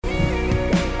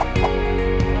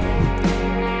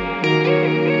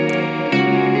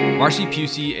Marcy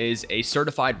Pusey is a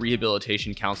certified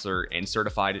rehabilitation counselor and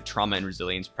certified trauma and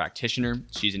resilience practitioner.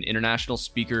 She's an international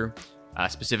speaker,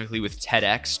 specifically with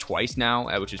TEDx twice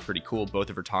now, which is pretty cool. Both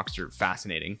of her talks are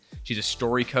fascinating. She's a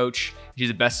story coach.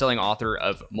 She's a best-selling author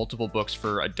of multiple books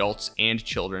for adults and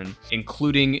children,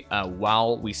 including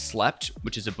While We Slept,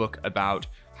 which is a book about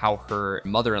how her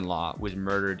mother-in-law was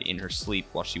murdered in her sleep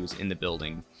while she was in the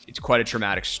building. It's quite a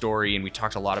traumatic story, and we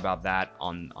talked a lot about that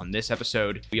on this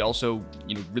episode. We also,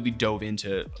 really dove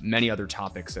into many other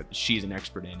topics that she's an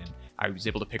expert in, and I was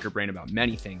able to pick her brain about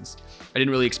many things. I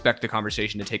didn't really expect the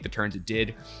conversation to take the turns it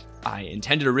did. I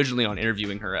intended originally on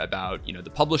interviewing her about, the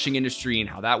publishing industry and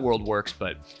how that world works,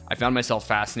 but I found myself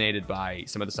fascinated by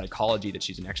some of the psychology that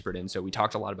she's an expert in. So we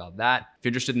talked a lot about that. If you're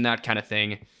interested in that kind of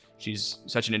thing, she's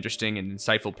such an interesting and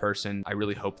insightful person. I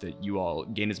really hope that you all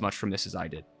gain as much from this as I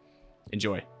did.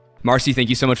 Enjoy. Marcy, thank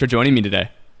you so much for joining me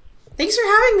today. Thanks for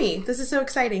having me. This is so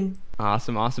exciting.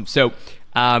 Awesome. So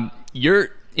your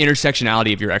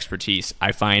intersectionality of your expertise,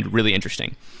 I find really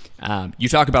interesting. You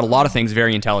talk about a lot of things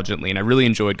very intelligently, and I really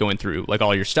enjoyed going through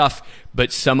all your stuff.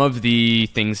 But some of the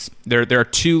things, there are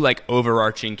two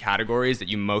overarching categories that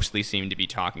you mostly seem to be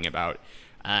talking about.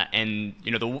 And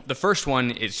the first one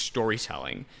is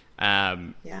storytelling.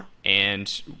 And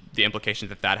the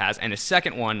implications that has. And the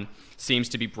second one seems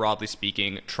to be, broadly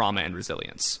speaking, trauma and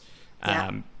resilience.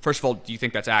 First of all, do you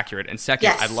think that's accurate? And second,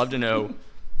 yes. I'd love to know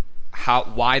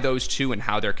why those two and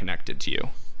how they're connected to you.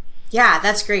 Yeah,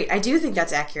 that's great. I do think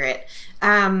that's accurate.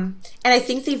 And I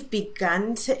think they've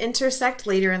begun to intersect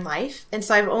later in life. And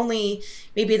so I've only,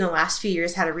 maybe in the last few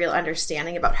years, had a real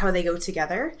understanding about how they go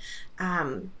together.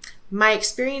 My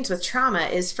experience with trauma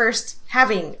is first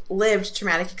having lived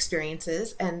traumatic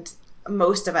experiences, and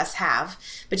most of us have,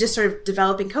 but just sort of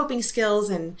developing coping skills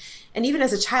and even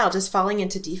as a child, just falling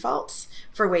into defaults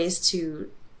for ways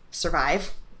to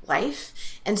survive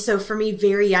life. And so for me,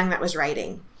 very young, that was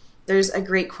writing. There's a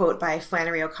great quote by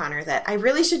Flannery O'Connor that I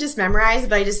really should just memorize,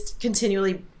 but I just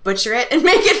continually butcher it and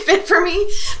make it fit for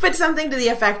me. But something to the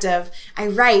effect of, I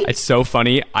write. It's so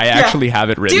funny. I actually have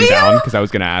it written down because I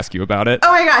was going to ask you about it.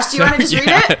 Oh my gosh. Do you want to just read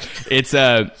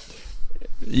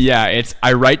it?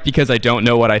 I write because I don't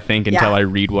know what I think until I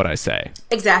read what I say.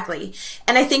 Exactly.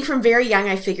 And I think from very young,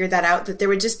 I figured that out, that there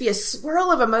would just be a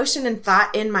swirl of emotion and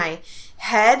thought in my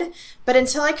head. But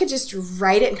until I could just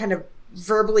write it and kind of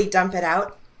verbally dump it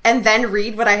out and then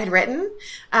read what I had written,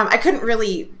 I couldn't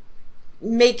really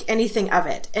make anything of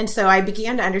it. And so I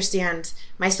began to understand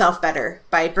myself better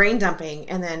by brain dumping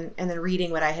and then reading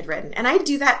what I had written. And I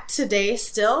do that today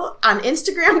still on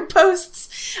Instagram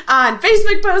posts, on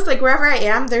Facebook posts, wherever I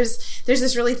am, there's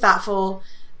this really thoughtful,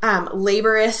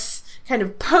 laborious kind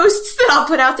of posts that I'll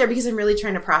put out there because I'm really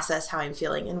trying to process how I'm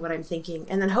feeling and what I'm thinking,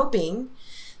 and then hoping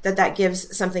that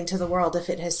gives something to the world if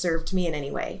it has served me in any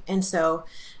way. And so,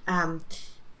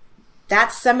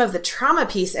 that's some of the trauma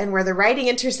piece and where the writing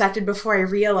intersected before I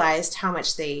realized how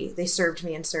much they served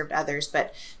me and served others.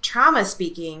 But trauma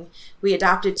speaking, we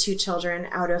adopted 2 children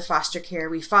out of foster care.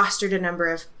 We fostered a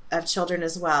number of children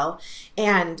as well.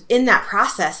 And in that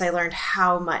process, I learned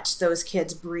how much those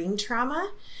kids bring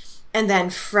trauma and then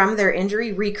from their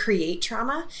injury, recreate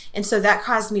trauma. And so that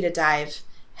caused me to dive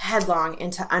headlong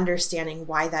into understanding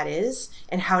why that is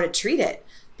and how to treat it,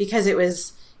 because it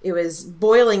was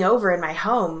boiling over in my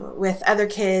home with other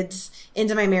kids,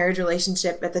 into my marriage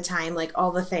relationship at the time, all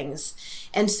the things.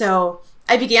 And so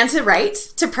I began to write,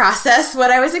 to process what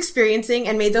I was experiencing,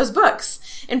 and made those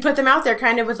books and put them out there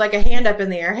kind of with a hand up in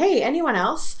the air. Hey, anyone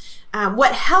else?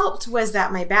 What helped was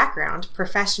that my background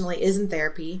professionally is in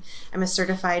therapy. I'm a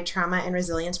certified trauma and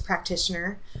resilience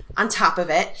practitioner on top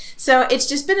of it. So it's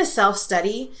just been a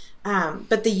self-study.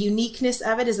 But the uniqueness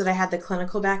of it is that I had the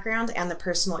clinical background and the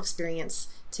personal experience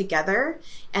together.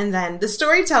 And then the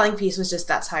storytelling piece was just,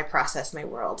 that's how I process my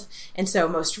world. And so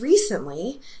most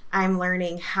recently, I'm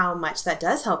learning how much that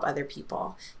does help other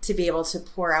people to be able to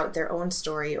pour out their own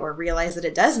story or realize that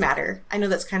it does matter. I know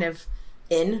that's kind of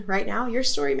in right now, your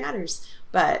story matters,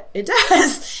 but it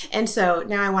does. And so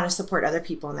now I want to support other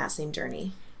people in that same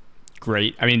journey.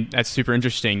 Great. I mean, that's super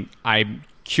interesting. I'm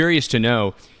curious to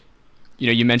know,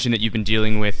 you mentioned that you've been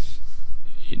dealing with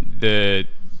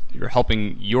you're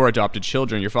helping your adopted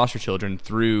children, your foster children,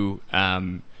 through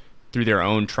their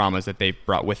own traumas that they've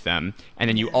brought with them. And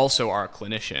then you also are a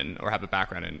clinician or have a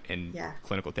background in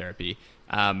clinical therapy.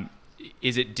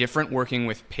 Is it different working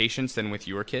with patients than with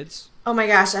your kids? Oh my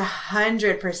gosh,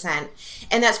 100%.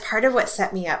 And that's part of what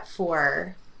set me up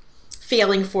for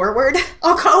failing forward,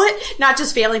 I'll call it, not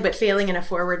just failing, but failing in a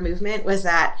forward movement, was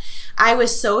that I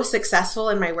was so successful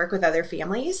in my work with other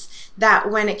families that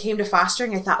when it came to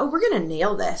fostering, I thought, oh, we're going to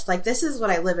nail this. Like, this is what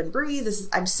I live and breathe.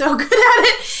 I'm so good at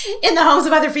it in the homes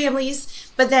of other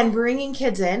families. But then bringing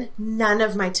kids in, none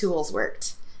of my tools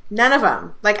worked. None of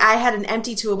them. Like, I had an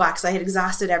empty toolbox. I had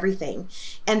exhausted everything.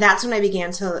 And that's when I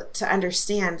began to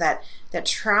understand that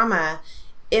trauma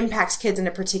impacts kids in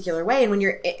a particular way. And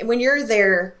when you're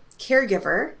their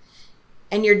caregiver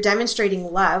and you're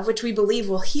demonstrating love, which we believe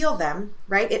will heal them,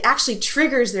 right? It actually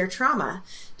triggers their trauma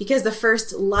because the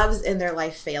first loves in their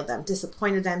life failed them,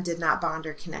 disappointed them, did not bond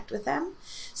or connect with them.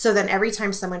 So then every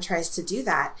time someone tries to do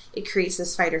that, it creates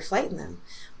this fight or flight in them.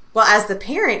 Well, as the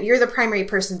parent, you're the primary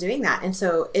person doing that. And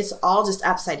so it's all just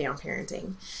upside down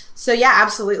parenting. So yeah,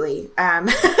 absolutely.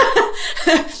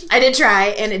 I did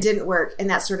try and it didn't work. And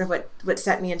that's sort of what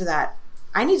set me into that.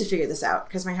 I need to figure this out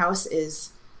because my house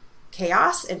is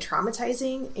chaos and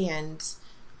traumatizing and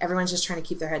everyone's just trying to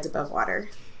keep their heads above water.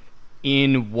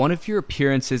 In one of your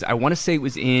appearances, I want to say it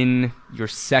was in your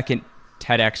second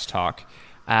TEDx talk.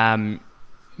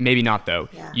 Maybe not though.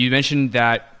 Yeah. You mentioned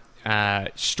that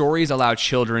stories allow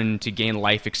children to gain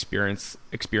life experience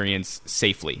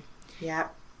safely. Yeah.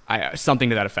 Something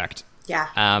to that effect.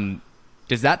 Yeah.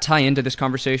 Does that tie into this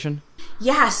conversation?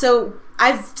 Yeah. So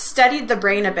I've studied the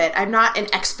brain a bit. I'm not an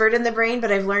expert in the brain,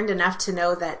 but I've learned enough to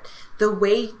know that the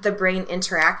way the brain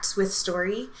interacts with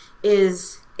story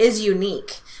is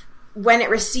unique. When it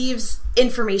receives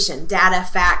information, data,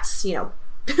 facts,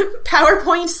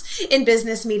 PowerPoints in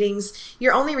business meetings,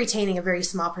 you're only retaining a very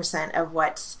small percent of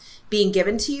what's being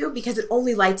given to you because it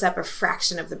only lights up a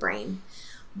fraction of the brain.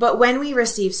 But when we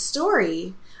receive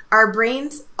story, our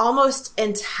brains almost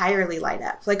entirely light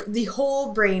up. Like the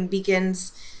whole brain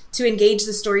begins to engage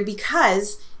the story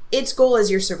because its goal is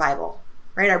your survival,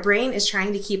 right? Our brain is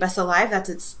trying to keep us alive. That's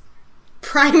its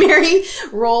primary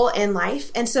role in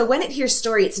life. And so when it hears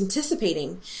story, it's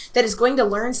anticipating that it's going to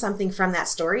learn something from that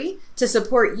story to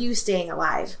support you staying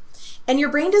alive. And your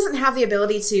brain doesn't have the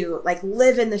ability to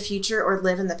live in the future or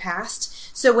live in the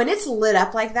past. So when it's lit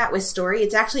up like that with story,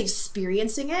 it's actually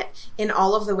experiencing it in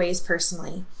all of the ways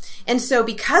personally. And so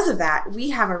because of that, we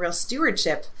have a real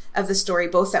stewardship of the story,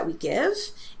 both that we give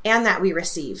and that we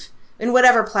receive in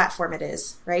whatever platform it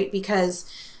is, right? Because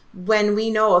when we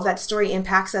know that story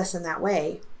impacts us in that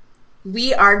way,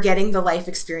 we are getting the life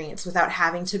experience without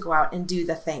having to go out and do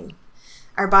the thing.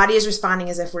 Our body is responding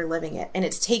as if we're living it, and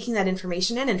it's taking that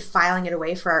information in and filing it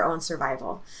away for our own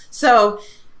survival. So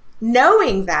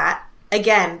knowing that,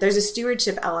 again, there's a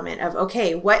stewardship element of,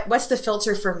 okay, what's the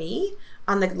filter for me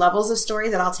on the levels of story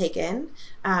that I'll take in,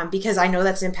 because I know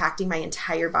that's impacting my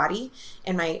entire body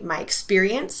and my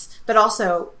experience, but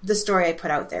also the story I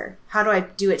put out there. How do I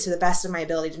do it to the best of my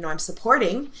ability to know I'm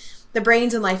supporting the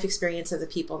brains and life experience of the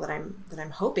people that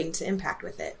I'm hoping to impact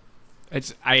with it?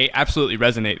 I absolutely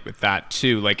resonate with that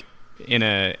too, like in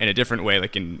a different way,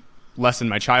 like in less in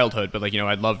my childhood, but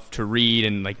I'd love to read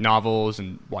and novels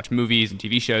and watch movies and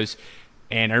TV shows.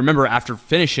 And I remember after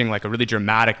finishing a really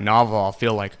dramatic novel, I'll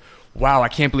feel like, wow, I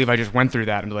can't believe I just went through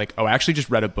that. And like, oh, I actually just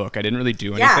read a book. I didn't really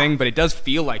do anything, but it does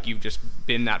feel like you've just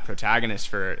been that protagonist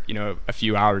for, a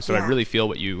few hours. So I really feel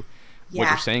what you're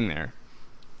saying there.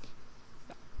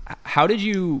 How did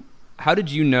you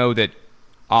know that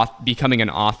becoming an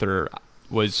author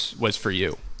was for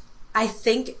you? I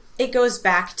think it goes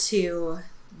back to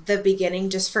the beginning,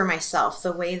 just for myself,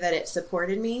 the way that it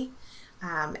supported me,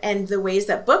 and the ways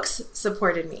that books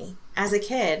supported me. As a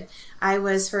kid, I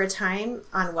was for a time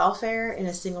on welfare in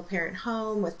a single parent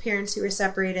home with parents who were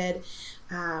separated.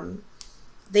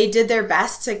 They did their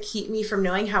best to keep me from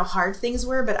knowing how hard things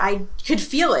were, but I could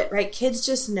feel it, right? Kids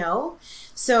just know.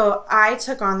 So I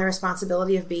took on the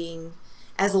responsibility of being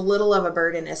as little of a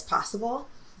burden as possible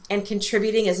and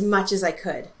contributing as much as I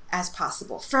could as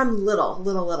possible from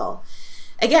little.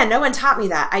 Again, no one taught me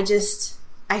that.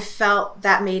 I felt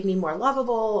that made me more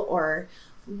lovable or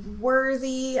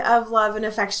worthy of love and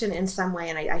affection in some way.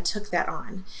 And I took that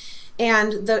on.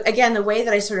 And the way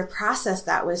that I sort of processed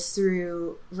that was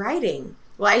through writing.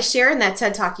 Well, I share in that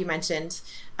TED Talk you mentioned,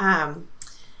 an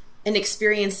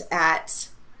experience at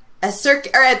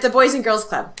at the Boys and Girls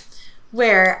Club,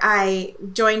 where I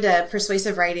joined a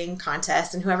persuasive writing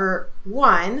contest, and whoever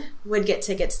won would get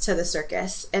tickets to the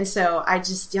circus. And so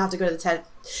you'll have to go to the TED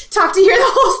Talk to hear the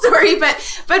whole story,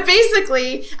 but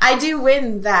basically I do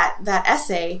win that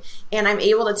essay, and I'm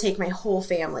able to take my whole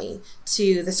family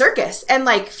to the circus. And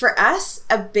for us,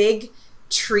 a big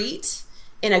treat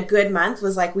in a good month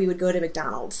was we would go to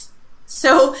McDonald's.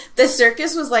 So the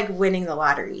circus was winning the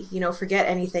lottery, forget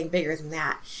anything bigger than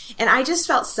that. And I just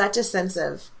felt such a sense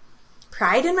of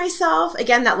pride in myself.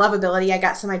 Again, that lovability, I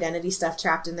got some identity stuff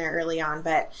trapped in there early on,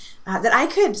 but that I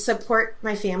could support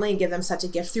my family and give them such a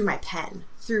gift through my pen,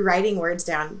 through writing words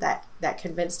down that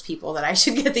convinced people that I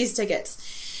should get these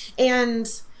tickets. And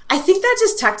I think that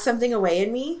just tucked something away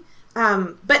in me.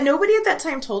 But nobody at that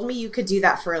time told me you could do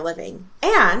that for a living.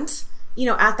 And,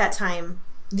 at that time,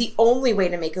 the only way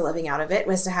to make a living out of it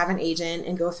was to have an agent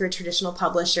and go through a traditional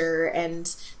publisher.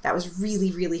 And that was really,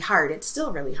 really hard. It's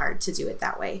still really hard to do it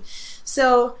that way.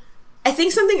 So I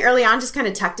think something early on just kind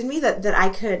of tucked in me that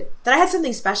I had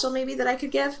something special maybe that I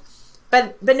could give,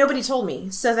 but nobody told me.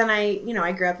 So then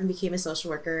I grew up and became a social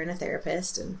worker and a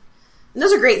therapist, and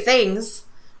those are great things.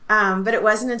 But it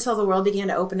wasn't until the world began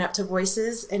to open up to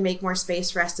voices and make more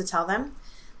space for us to tell them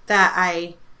that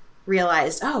I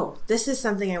realized, oh, this is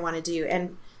something I want to do.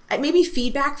 And maybe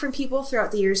feedback from people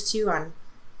throughout the years too on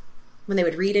when they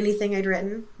would read anything I'd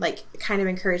written, like it kind of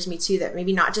encouraged me too that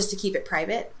maybe not just to keep it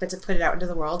private, but to put it out into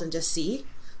the world and just see,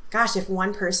 gosh, if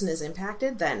one person is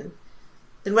impacted, then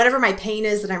whatever my pain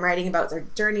is that I'm writing about, the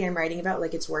journey I'm writing about,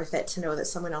 like it's worth it to know that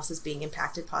someone else is being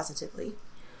impacted positively.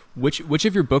 Which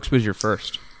of your books was your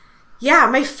first? Yeah,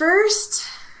 my first,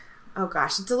 oh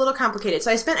gosh, it's a little complicated. So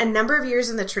I spent a number of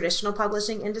years in the traditional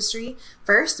publishing industry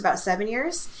first, about 7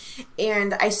 years.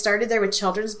 And I started there with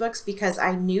children's books because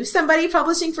I knew somebody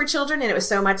publishing for children and it was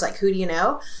so much like, who do you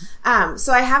know?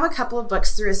 So I have a couple of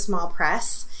books through a small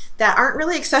press that aren't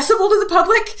really accessible to the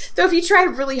public, though if you try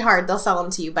really hard, they'll sell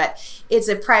them to you. But it's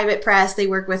a private press. They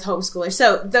work with homeschoolers.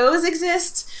 So those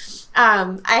exist.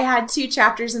 I had 2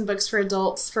 chapters in books for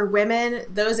adults. For women,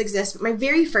 those exist. But my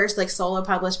very first solo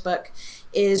published book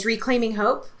is Reclaiming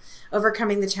Hope,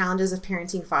 Overcoming the Challenges of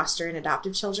Parenting Foster and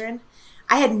Adoptive Children.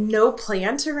 I had no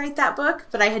plan to write that book,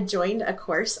 but I had joined a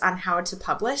course on how to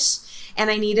publish and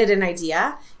I needed an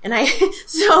idea. And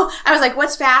so I was like,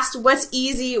 what's fast? What's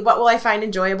easy? What will I find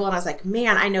enjoyable? And I was like,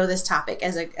 man, I know this topic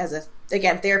as a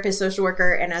again, therapist, social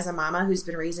worker, and as a mama who's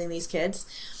been raising these kids.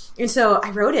 And so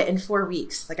I wrote it in 4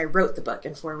 weeks. I wrote the book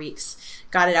in 4 weeks,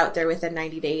 got it out there within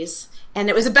 90 days. And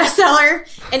it was a bestseller.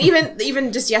 And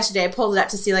even just yesterday, I pulled it up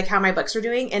to see how my books were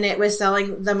doing. And it was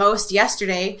selling the most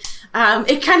yesterday.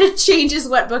 It kind of changes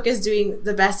what book is doing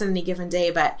the best on any given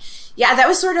day. But yeah, that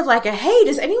was sort of like hey,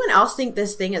 does anyone else think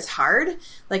this thing is hard?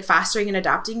 Fostering and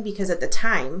adopting? Because at the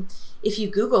time, if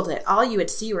you Googled it, all you would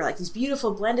see were these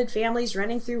beautiful blended families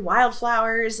running through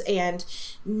wildflowers and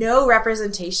no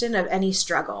representation of any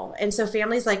struggle. And so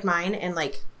families like mine and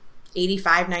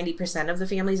 85-90% of the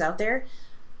families out there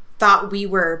thought we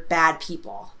were bad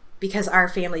people because our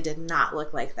family did not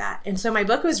look like that. And so my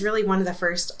book was really one of the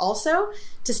first also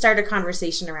to start a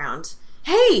conversation around,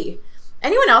 hey,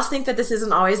 anyone else think that this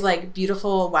isn't always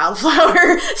beautiful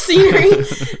wildflower scenery?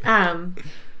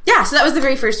 Yeah, so that was the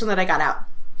very first one that I got out.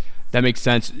 That makes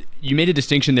sense. You made a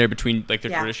distinction there between the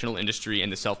traditional industry and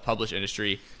the self-published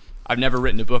industry. I've never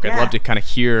written a book. I'd love to kind of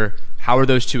hear, how are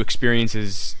those two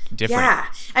experiences different? Yeah.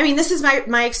 I mean, this is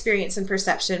my experience and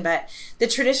perception, but the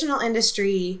traditional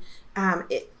industry,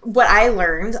 what I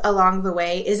learned along the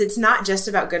way is it's not just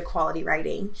about good quality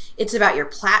writing. It's about your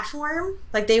platform.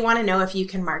 They want to know if you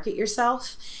can market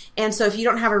yourself. And so if you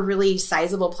don't have a really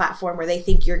sizable platform where they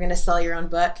think you're going to sell your own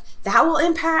book, that will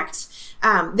impact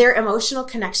their emotional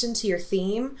connection to your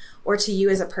theme or to you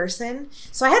as a person.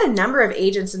 So I had a number of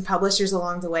agents and publishers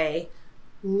along the way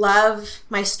love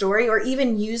my story or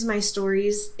even use my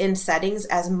stories in settings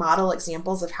as model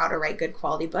examples of how to write good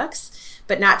quality books,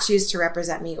 but not choose to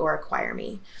represent me or acquire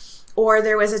me. Or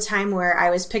there was a time where I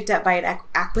was picked up by an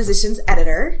acquisitions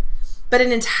editor, but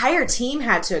an entire team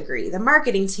had to agree. The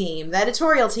marketing team, the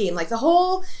editorial team, the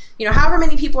whole, however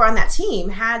many people are on that team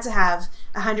had to have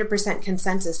 100%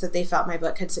 consensus that they felt my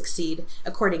book could succeed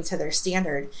according to their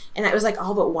standard. And it was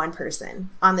all but one person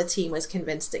on the team was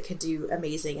convinced it could do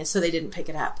amazing. And so they didn't pick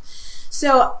it up.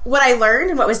 So what I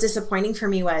learned and what was disappointing for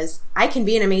me was I can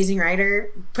be an amazing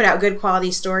writer, put out good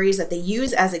quality stories that they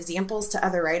use as examples to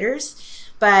other writers.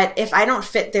 But if I don't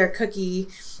fit their cookie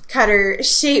cutter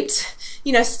shaped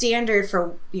standard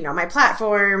for my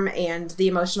platform and the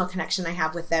emotional connection I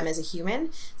have with them as a human,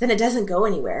 then it doesn't go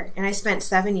anywhere. And I spent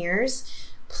 7 years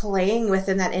playing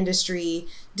within that industry,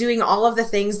 doing all of the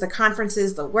things, the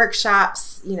conferences, the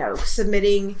workshops,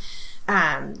 submitting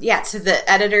to the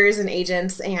editors and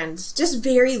agents, and just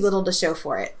very little to show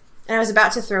for it. And I was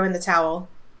about to throw in the towel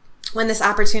when this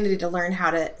opportunity to learn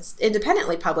how to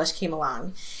independently publish came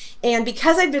along. And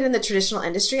because I'd been in the traditional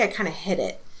industry, I kind of hid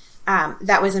it.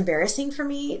 That was embarrassing for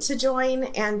me to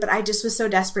join, but I just was so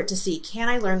desperate to see, can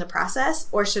I learn the process,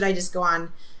 or should I just go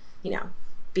on,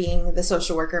 being the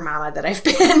social worker mama that I've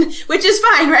been, which is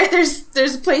fine, right?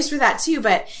 There's a place for that too,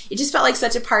 but it just felt like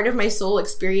such a part of my soul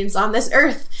experience on this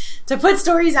earth to put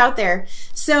stories out there.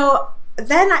 So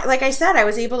then, like I said, I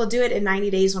was able to do it in 90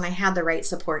 days when I had the right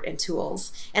support and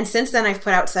tools. And since then, I've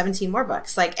put out 17 more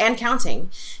books, and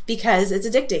counting, because it's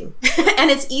addicting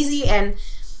and it's easy.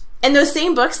 And those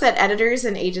same books that editors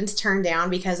and agents turn down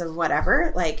because of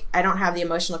whatever, I don't have the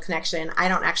emotional connection. I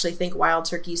don't actually think wild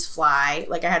turkeys fly.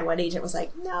 I had one agent was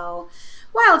like, no,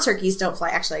 wild turkeys don't fly.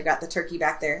 Actually, I got the turkey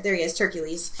back there. There he is,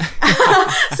 Turkeyles.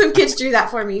 Some kids drew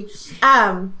that for me.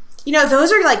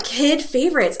 Those are kid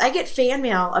favorites. I get fan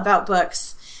mail about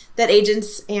books that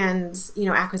agents and,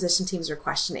 acquisition teams are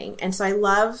questioning. And so I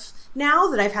love now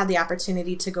that I've had the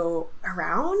opportunity to go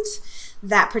around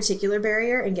that particular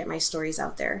barrier and get my stories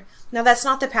out there. Now, that's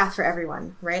not the path for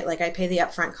everyone, right? I pay the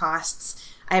upfront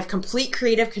costs. I have complete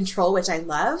creative control, which I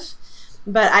love.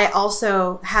 But I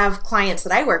also have clients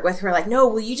that I work with who are like, no,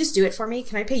 will you just do it for me?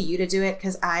 Can I pay you to do it?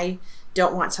 Because I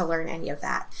don't want to learn any of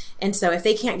that. And so if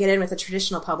they can't get in with a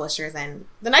traditional publisher, then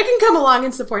I can come along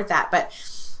and support that. But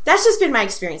that's just been my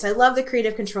experience. I love the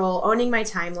creative control, owning my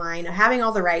timeline, having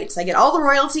all the rights. I get all the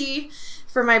royalty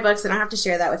for my books. I don't have to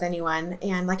share that with anyone.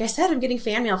 And like I said, I'm getting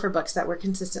fan mail for books that were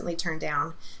consistently turned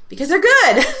down because they're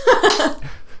good.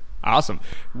 Awesome.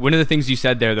 One of the things you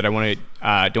said there that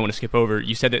I don't want to skip over,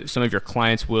 you said that some of your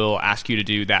clients will ask you to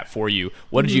do that for you.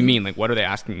 What did you mean? What are they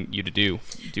asking you to do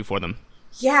for them?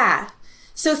 Yeah.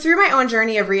 So through my own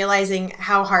journey of realizing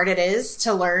how hard it is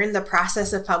to learn the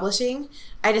process of publishing,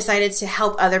 I decided to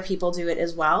help other people do it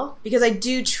as well, because I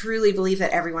do truly believe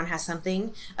that everyone has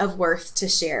something of worth to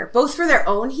share, both for their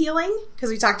own healing, because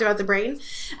we talked about the brain,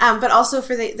 but also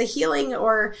for the healing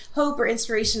or hope or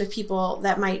inspiration of people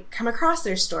that might come across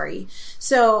their story.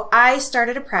 So I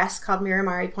started a press called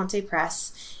Miramari Ponte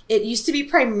Press. It used to be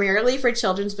primarily for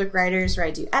children's book writers where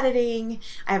I do editing.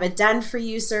 I have a done for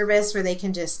you service where they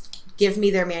can just give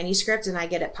me their manuscript and I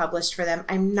get it published for them.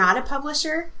 I'm not a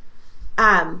publisher.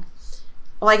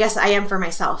 Well, I guess I am for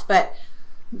myself, but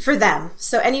for them.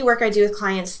 So any work I do with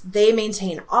clients, they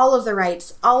maintain all of the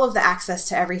rights, all of the access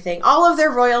to everything, all of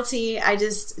their royalty. I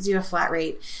just do a flat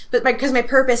rate. But because my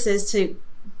purpose is to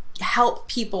help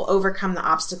people overcome the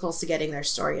obstacles to getting their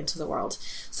story into the world.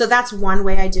 So that's one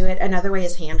way I do it. Another way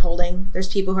is hand holding. There's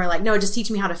people who are like, no, just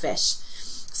teach me how to fish.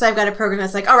 So I've got a program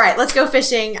that's like, all right, let's go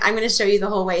fishing. I'm going to show you the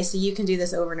whole way so you can do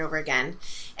this over and over again.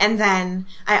 And then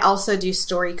I also do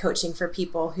story coaching for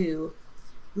people who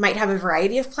might have a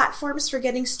variety of platforms for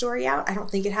getting story out. I don't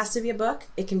think it has to be a book.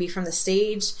 It can be from the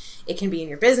stage. It can be in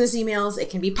your business emails. It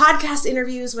can be podcast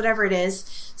interviews, whatever it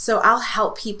is. So I'll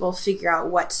help people figure out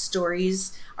what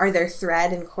stories are their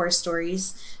thread and core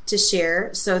stories to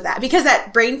share, so that, because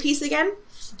that brain piece again,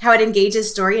 how it engages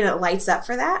story and it lights up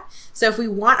for that. So if we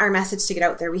want our message to get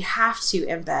out there, we have to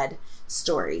embed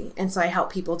story. And so I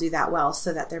help people do that well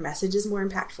so that their message is more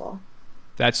impactful.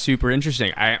 That's super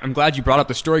interesting. I'm glad you brought up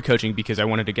the story coaching because I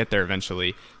wanted to get there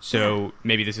eventually. So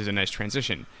maybe this is a nice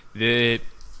transition.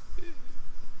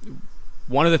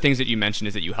 One of the things that you mentioned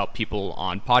is that you help people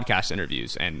on podcast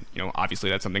interviews. And, obviously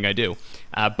that's something I do,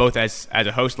 both as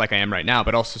a host like I am right now,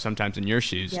 but also sometimes in your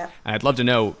shoes. Yep. And I'd love to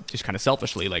know, just kind of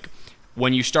selfishly,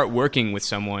 when you start working with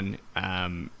someone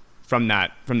from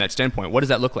that standpoint, what does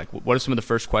that look like? What are some of the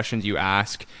first questions you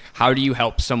ask? How do you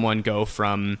help someone go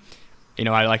from,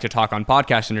 I like to talk on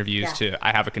podcast interviews to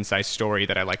I have a concise story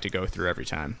that I like to go through every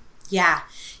time? Yeah.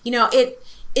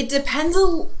 It depends.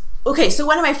 Okay. So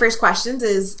one of my first questions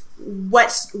is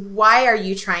why are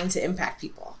you trying to impact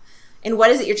people? And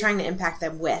what is it you're trying to impact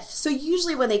them with? So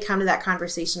usually when they come to that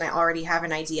conversation, I already have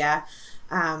an idea.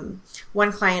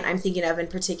 One client I'm thinking of in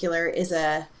particular is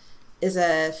a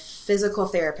physical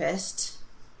therapist.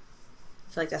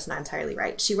 I feel like that's not entirely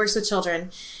right. She works with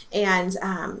children and,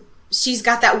 she's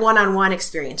got that one-on-one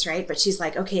experience, right? But she's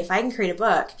like, okay, if I can create a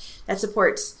book that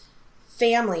supports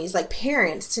families, like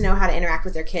parents, to know how to interact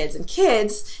with their kids and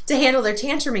kids to handle their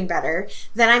tantruming better,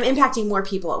 then I'm impacting more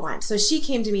people at once. So she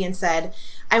came to me and said,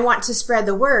 I want to spread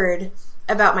the word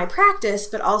about my practice,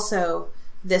 but also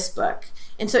this book.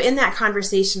 And so in that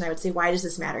conversation, I would say, why does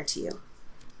this matter to you?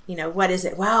 What is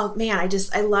it? Well, man,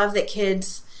 I love that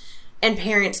kids and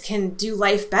parents can do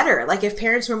life better. Like if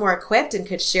parents were more equipped and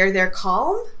could share their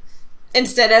calm,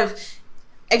 instead of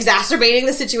exacerbating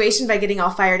the situation by getting all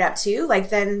fired up too,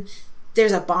 then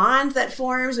there's a bond that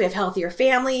forms. We have healthier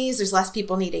families. There's less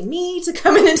people needing me to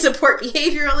come in and support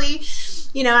behaviorally,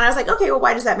 and I was like, okay, well,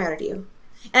 why does that matter to you?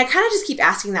 And I kind of just keep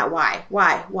asking that why?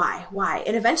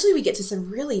 And eventually we get to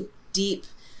some really deep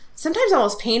sometimes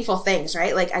almost painful things,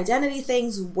 right? Like identity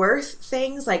things, worth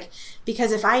things, like,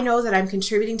 because if I know that I'm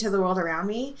contributing to the world around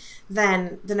me,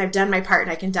 then I've done my part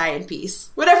and I can die in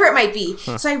peace, whatever it might be.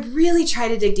 So I really try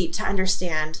to dig deep to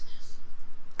understand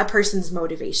a person's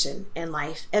motivation in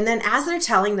life. And then as they're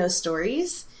telling those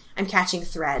stories, I'm catching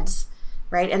threads,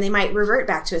 right? And they might revert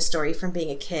back to a story from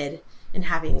being a kid and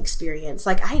having an experience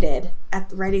like I did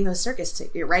at writing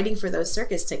for those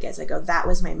circus tickets. I go, that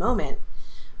was my moment.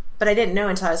 But I didn't know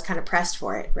until I was kind of pressed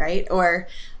for it, right? Or,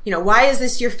 why is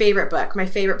this your favorite book? My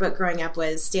favorite book growing up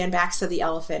was Stand Back So the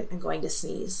Elephant I'm Going to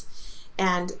Sneeze.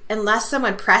 And unless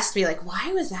someone pressed me like,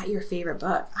 why was that your favorite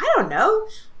book? I don't know.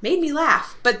 Made me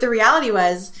laugh. But the reality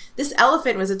was this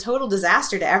elephant was a total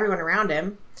disaster to everyone around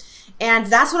him. And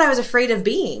that's what I was afraid of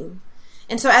being.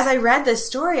 And so as I read this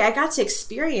story, I got to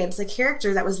experience a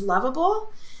character that was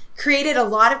lovable, created a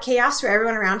lot of chaos for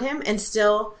everyone around him, and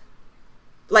still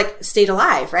stayed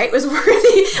alive, right? Was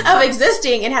worthy of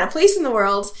existing and had a place in the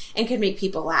world and could make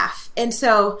people laugh. And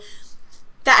so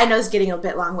that I know is getting a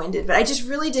bit long-winded, but I just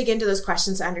really dig into those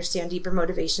questions to understand deeper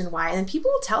motivation, why. And then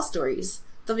people will tell stories.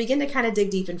 They'll begin to kind of dig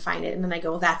deep and find it. And then I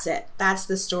go, well, that's it. That's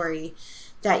the story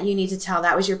that you need to tell.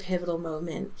 That was your pivotal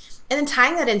moment. And then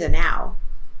tying that into now,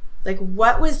 like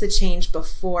what was the change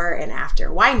before and after?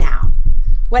 Why now?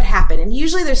 What happened? And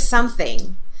usually there's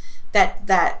something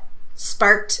that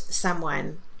sparked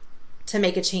someone to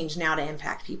make a change now to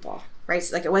impact people, right?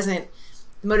 So the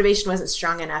motivation wasn't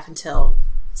strong enough until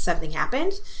something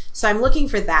happened. So I'm looking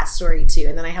for that story too.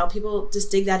 And then I help people just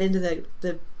dig that into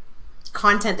the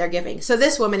content they're giving. So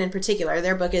this woman in particular,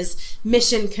 their book is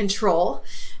Mission Control.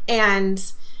 And,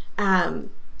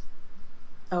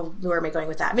 where am I going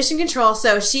with that? Mission Control.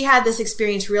 So she had this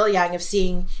experience real young of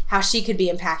seeing how she could be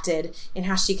impacted and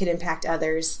how she could impact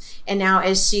others. And now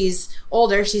as she's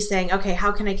older, she's saying, okay,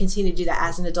 how can I continue to do that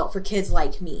as an adult for kids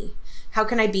like me? How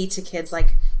can I be to kids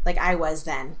like I was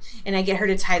then? And I get her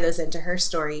to tie those into her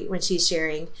story when she's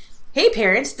sharing, hey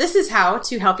parents, this is how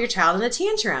to help your child in a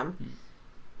tantrum.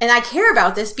 And I care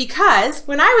about this because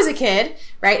when I was a kid,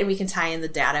 right? And we can tie in the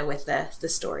data with the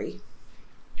story.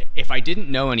 If I didn't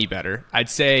know any better, I'd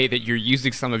say that you're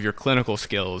using some of your clinical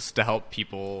skills to help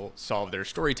people solve their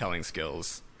storytelling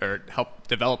skills or help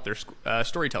develop their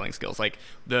storytelling skills. Like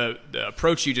the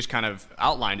approach you just kind of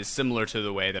outlined is similar to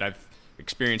the way that I've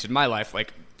experienced in my life,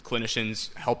 like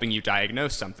clinicians helping you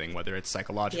diagnose something, whether it's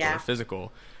psychological or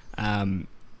physical.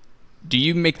 Do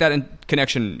you make that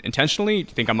connection intentionally? Do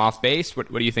you think I'm off base?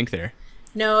 What do you think there?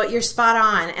 No, you're spot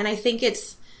on. And I think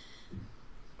it's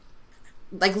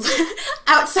like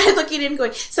outside looking in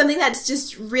going, something that's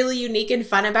just really unique and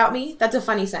fun about me. That's a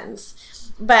funny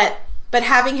sentence. But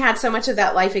having had so much of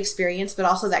that life experience, but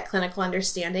also that clinical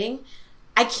understanding,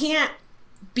 I can't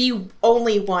be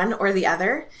only one or the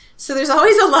other. So there's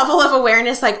always a level of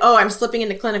awareness like, oh, I'm slipping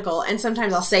into clinical. And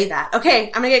sometimes I'll say that, okay,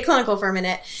 I'm going to get clinical for a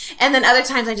minute. And then other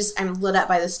times I'm lit up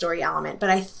by the story element. But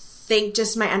I think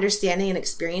just my understanding and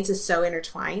experience is so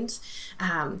intertwined.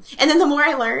 And then the more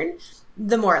I learn,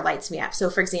 the more it lights me up. So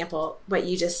for example, what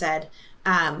you just said,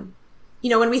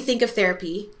 when we think of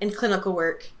therapy and clinical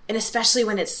work, and especially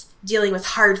when it's dealing with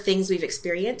hard things we've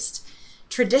experienced,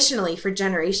 traditionally for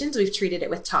generations, we've treated it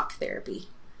with talk therapy,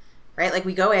 right? Like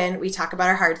we go in, we talk about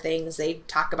our hard things. They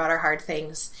talk about our hard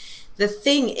things. The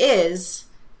thing is,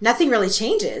 nothing really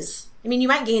changes. I mean, you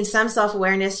might gain some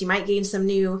self-awareness. You might gain some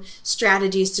new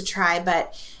strategies to try.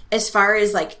 But as far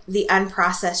as like the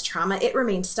unprocessed trauma, it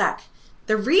remains stuck.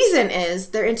 The reason is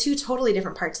they're in two totally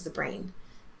different parts of the brain.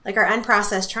 Like our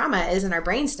unprocessed trauma is in our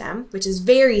brainstem, which is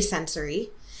very sensory.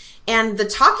 And the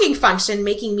talking function,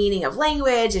 making meaning of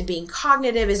language and being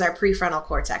cognitive, is our prefrontal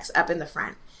cortex up in the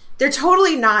front. They're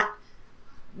totally not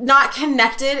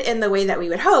connected in the way that we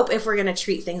would hope if we're going to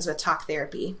treat things with talk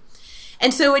therapy.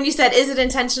 And so when you said, is it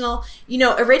intentional?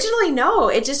 Originally, no,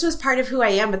 it just was part of who I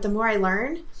am. But the more I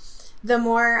learn, the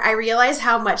more I realize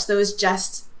how much those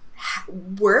just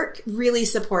work really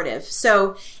supportive.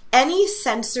 So any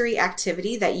sensory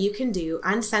activity that you can do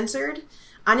uncensored,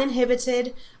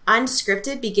 uninhibited,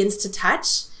 unscripted begins to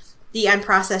touch the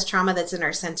unprocessed trauma that's in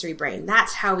our sensory brain.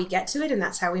 That's how we get to it, and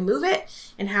that's how we move it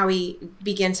and how we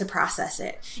begin to process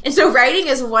it. And so writing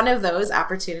is one of those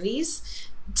opportunities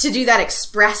to do that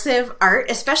expressive art,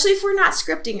 especially if we're not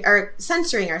scripting or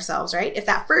censoring ourselves, right? If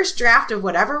that first draft of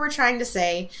whatever we're trying to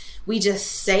say, we just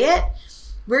say it,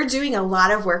 we're doing a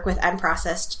lot of work with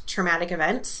unprocessed traumatic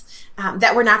events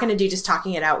that we're not going to do just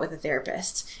talking it out with a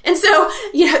therapist. And so,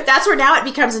 that's where now it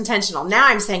becomes intentional. Now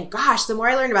I'm saying, gosh, the more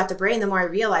I learn about the brain, the more I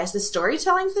realize the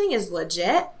storytelling thing is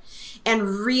legit. and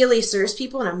really serves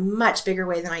people in a much bigger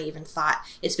way than I even thought.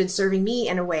 It's been serving me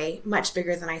in a way much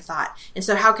bigger than I thought. And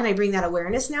so how can I bring that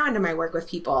awareness now into my work with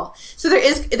people? So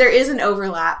there is an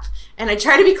overlap, and I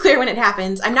try to be clear when it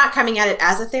happens. I'm not coming at it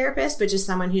as a therapist, but just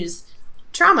someone who's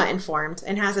trauma informed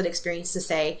and has that experience to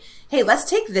say, hey, let's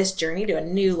take this journey to a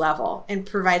new level and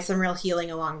provide some real healing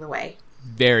along the way.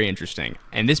 Very interesting.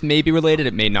 And this may be related,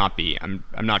 it may not be. I'm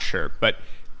not sure. But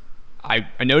I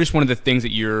noticed one of the things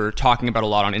that you're talking about a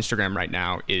lot on Instagram right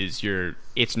now is your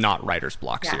It's Not Writer's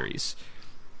Block series.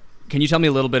 Can you tell me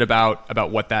a little bit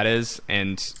about what that is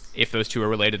and if those two are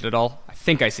related at all? I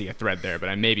think I see a thread there, but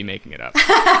I may be making it up.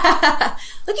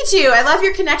 Look at you. I love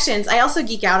your connections. I also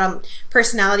geek out on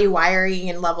personality wiring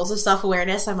and levels of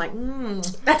self-awareness. I'm like,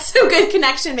 that's so good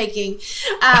connection making.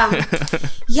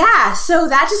 Yeah, so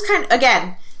that just kind of,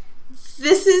 again,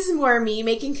 this is more me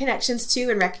making connections too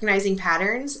and recognizing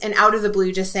patterns, and out of the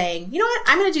blue just saying, you know what,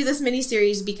 I'm going to do this mini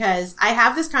series because I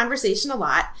have this conversation a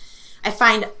lot. I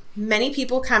find many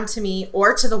people come to me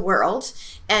or to the world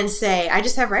and say, I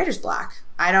just have writer's block.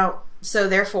 So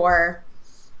therefore,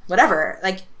 whatever.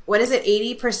 Like, what is it?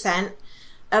 80%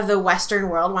 of the Western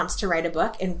world wants to write a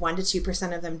book and 1% to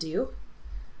 2% of them do.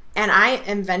 And I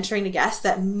am venturing to guess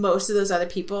that most of those other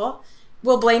people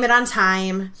will blame it on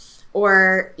time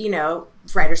or,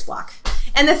 writer's block.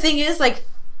 And the thing is, like,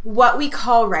 what we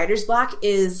call writer's block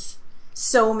is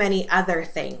so many other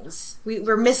things.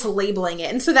 We're mislabeling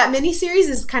it. And so that mini series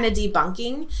is kind of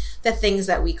debunking the things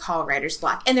that we call writer's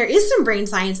block. And there is some brain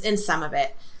science in some of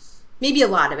it, maybe a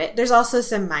lot of it. There's also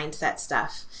some mindset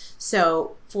stuff.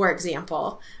 So, for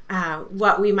example,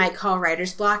 what we might call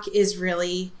writer's block is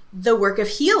really the work of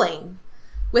healing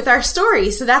with our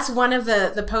story. So that's one of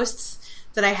the posts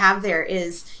that I have there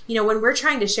is, when we're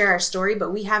trying to share our story,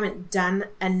 but we haven't done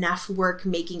enough work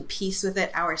making peace with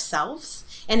it ourselves,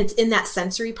 and it's in that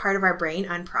sensory part of our brain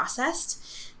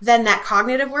unprocessed, then that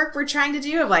cognitive work we're trying to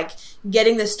do of like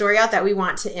getting the story out that we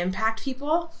want to impact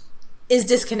people is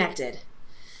disconnected.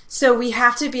 So we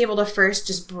have to be able to first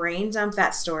just brain dump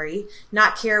that story,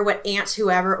 not care what aunt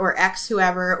whoever or ex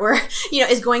whoever or,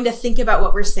 is going to think about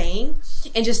what we're saying,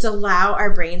 and just allow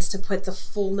our brains to put the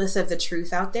fullness of the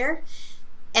truth out there.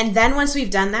 And then once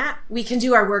we've done that, we can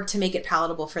do our work to make it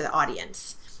palatable for the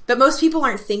audience. But most people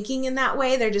aren't thinking in that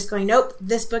way. They're just going, nope,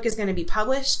 this book is going to be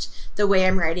published the way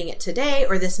I'm writing it today,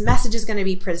 or this message is going to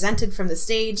be presented from the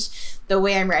stage the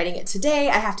way I'm writing it today.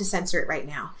 I have to censor it right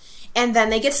now. And then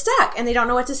they get stuck and they don't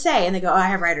know what to say. And they go, oh, I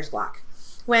have writer's block.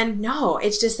 When no,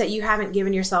 it's just that you haven't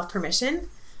given yourself permission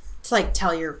to like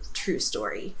tell your true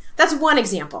story. That's one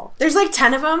example. There's like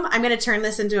 10 of them. I'm going to turn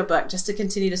this into a book just to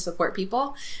continue to support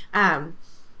people.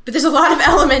 But there's a lot of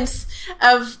elements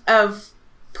of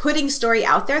putting story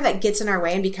out there that gets in our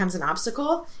way and becomes an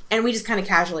obstacle. And we just kind of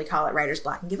casually call it writer's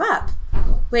block and give up.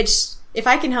 Which, if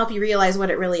I can help you realize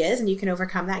what it really is and you can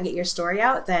overcome that and get your story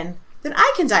out, then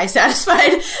I can die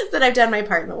satisfied that I've done my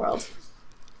part in the world.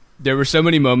 There were so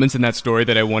many moments in that story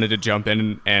that I wanted to jump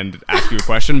in and ask you a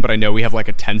question, but I know we have like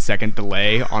a 10-second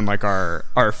delay on like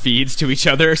our feeds to each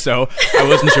other, so I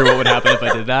wasn't sure what would happen if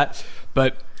I did that.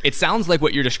 But it sounds like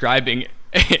what you're describing.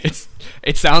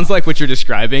 It sounds like what you're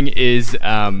describing is,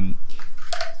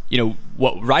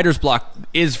 what writer's block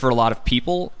is for a lot of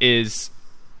people is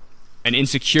an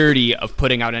insecurity of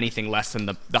putting out anything less than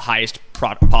the highest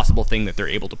possible thing that they're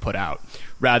able to put out,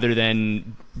 rather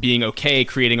than being okay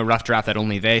creating a rough draft that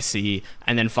only they see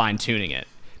and then fine-tuning it.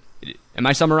 Am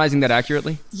I summarizing that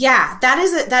accurately? Yeah,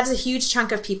 that's a huge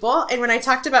chunk of people. And when I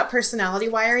talked about personality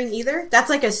wiring either, that's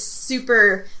like a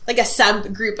subgroup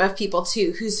of people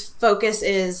too, whose focus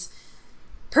is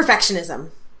perfectionism,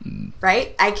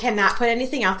 right? I cannot put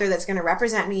anything out there that's going to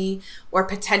represent me or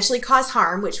potentially cause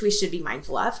harm, which we should be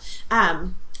mindful of.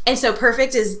 And so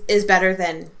perfect is better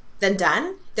than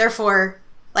done. Therefore,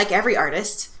 like every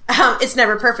artist, it's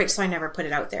never perfect, so I never put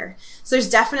it out there. So there's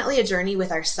definitely a journey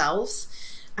with ourselves.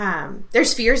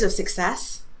 There's fears of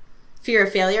success, fear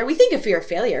of failure. We think of fear of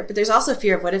failure, but there's also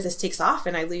fear of what if this takes off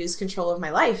and I lose control of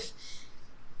my life?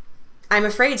 I'm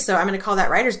afraid, so I'm going to call that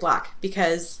writer's block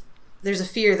because there's a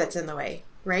fear that's in the way,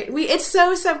 right? It's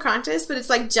so subconscious, but it's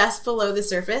like just below the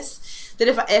surface that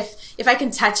if I can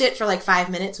touch it for like 5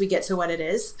 minutes, we get to what it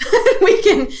is.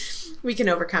 we can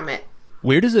overcome it.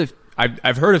 Where does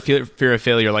I've heard of fear of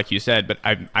failure, like you said, but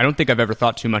I don't think I've ever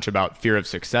thought too much about fear of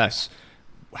success.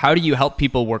 How do you help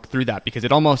people work through that? Because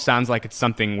it almost sounds like it's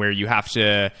something where you have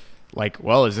to, like,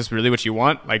 well, is this really what you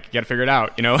want? Like, you got to figure it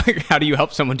out, How do you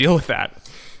help someone deal with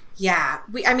that? Yeah.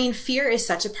 Fear is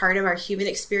such a part of our human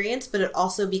experience, but it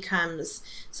also becomes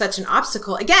such an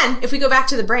obstacle. Again, if we go back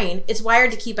to the brain, it's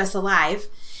wired to keep us alive.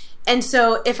 And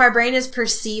so if our brain is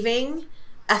perceiving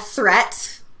a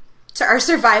threat to our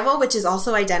survival, which is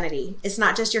also identity. It's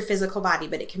not just your physical body,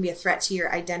 but it can be a threat to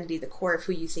your identity, the core of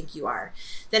who you think you are.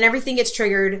 Then everything gets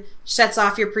triggered, shuts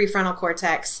off your prefrontal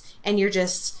cortex, and you're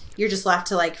just left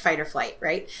to like fight or flight,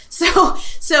 right?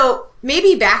 So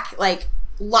maybe back like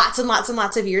lots and lots and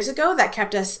lots of years ago that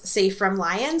kept us safe from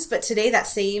lions, but today that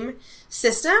same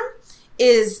system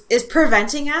is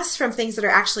preventing us from things that are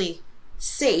actually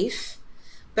safe,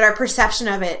 but our perception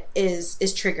of it is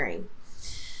triggering.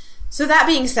 So that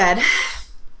being said,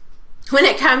 when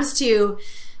it comes to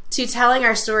telling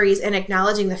our stories and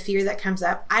acknowledging the fear that comes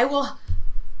up, I will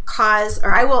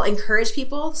encourage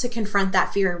people to confront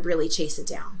that fear and really chase it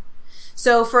down.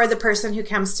 So for the person who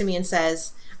comes to me and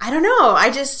says, I don't know, I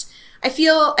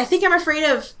think I'm afraid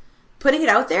of putting it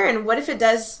out there, and what if it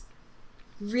does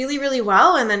really, really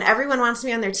well, and then everyone wants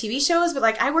me on their TV shows, but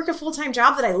like I work a full-time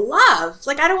job that I love.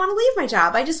 Like I don't want to leave my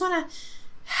job. I just want to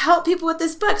help people with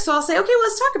this book. So I'll say, okay, well,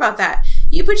 let's talk about that.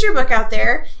 You put your book out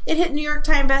there. It hit New York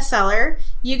Times bestseller.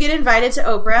 You get invited to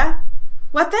Oprah.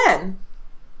 What then?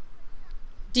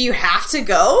 Do you have to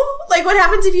go? Like what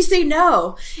happens if you say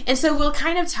no? And so we'll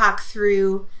kind of talk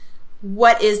through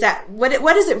what is that? What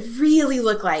does it really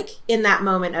look like in that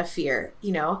moment of fear?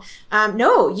 No,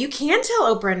 you can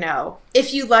tell Oprah no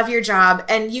if you love your job,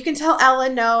 and you can tell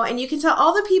Ellen no, and you can tell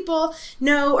all the people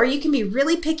no, or you can be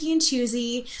really picky and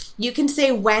choosy. You can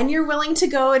say when you're willing to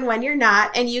go and when you're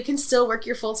not, and you can still work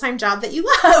your full-time job that you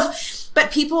love.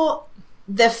 But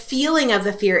the feeling of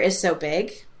the fear is so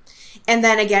big. And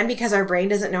then again, because our brain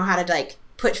doesn't know how to like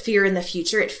put fear in the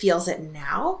future, it feels it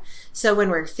now. So when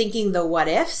we're thinking the what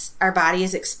ifs, our body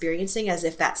is experiencing as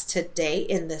if that's today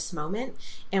in this moment,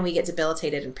 and we get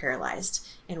debilitated and paralyzed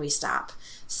and we stop.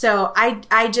 So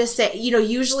I just say,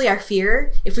 usually our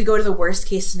fear, if we go to the worst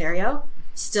case scenario,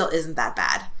 still isn't that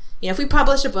bad. If we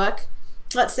publish a book,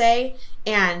 let's say,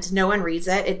 and no one reads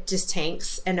it, it just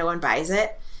tanks and no one buys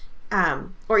it,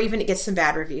 or even it gets some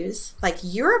bad reviews, like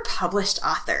you're a published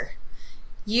author.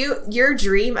 Your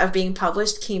dream of being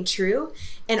published came true,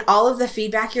 and all of the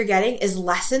feedback you're getting is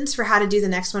lessons for how to do the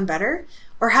next one better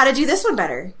or how to do this one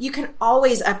better. You can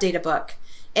always update a book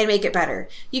and make it better.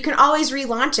 You can always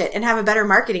relaunch it and have a better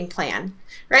marketing plan,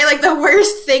 right? Like the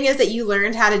worst thing is that you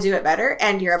learned how to do it better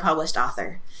and you're a published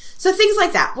author. So things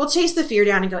like that. We'll chase the fear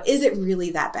down and go, is it really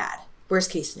that bad?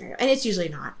 Worst case scenario. And it's usually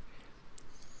not.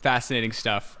 Fascinating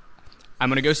stuff. I'm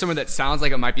going to go somewhere that sounds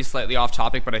like it might be slightly off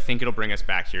topic, but I think it'll bring us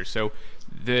back here. So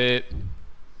in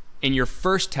your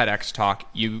first TEDx talk,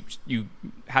 you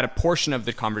had a portion of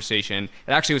the conversation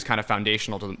that actually was kind of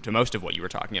foundational to most of what you were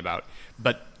talking about,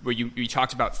 but where you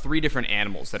talked about 3 different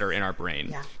animals that are in our brain.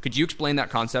 Yeah. Could you explain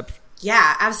that concept?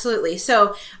 Yeah, absolutely.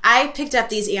 So I picked up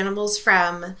these animals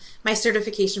from my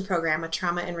certification program with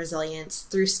trauma and resilience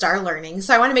through Star Learning.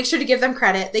 So I want to make sure to give them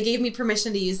credit. They gave me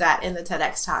permission to use that in the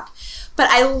TEDx talk. But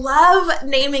I love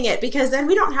naming it because then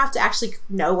we don't have to actually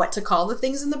know what to call the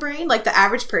things in the brain. Like the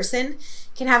average person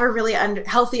can have a really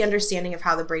healthy understanding of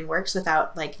how the brain works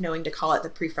without like knowing to call it the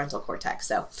prefrontal cortex.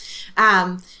 So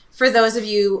for those of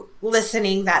you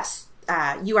listening, that's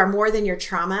you are more than your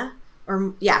trauma.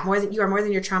 You are more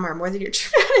than your trauma or more than your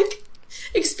traumatic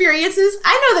experiences.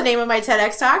 I know the name of my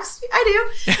TEDx talks.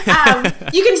 I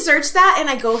do. You can search that and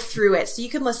I go through it. So you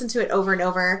can listen to it over and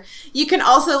over. You can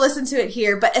also listen to it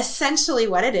here. But essentially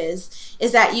what it is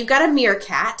that you've got a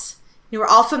meerkat. We're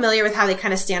all familiar with how they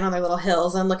kind of stand on their little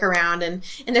hills and look around. And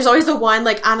there's always the one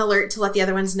like on alert to let the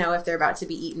other ones know if they're about to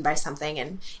be eaten by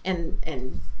something.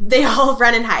 And they all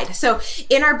run and hide. So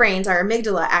in our brains, our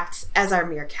amygdala acts as our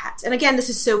meerkat. And again, this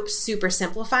is so super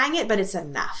simplifying it, but it's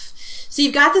enough. So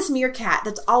you've got this meerkat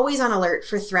that's always on alert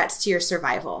for threats to your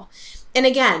survival. And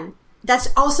again, that's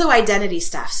also identity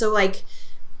stuff. So like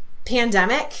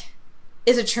pandemic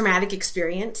is a traumatic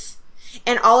experience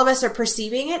and all of us are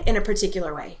perceiving it in a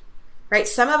particular way. Right?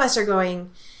 Some of us are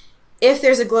going, if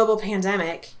there's a global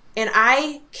pandemic and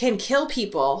I can kill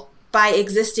people by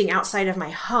existing outside of my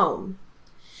home,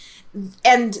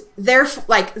 and therefore,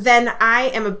 like, then I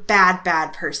am a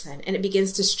bad person, and it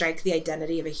begins to strike the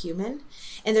identity of a human,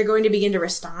 and they're going to begin to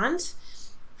respond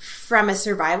from a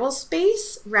survival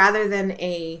space rather than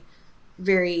a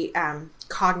very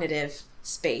cognitive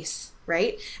space,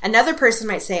 right? Another person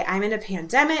might say, I'm in a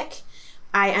pandemic.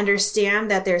 I understand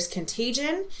that there's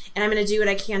contagion and I'm going to do what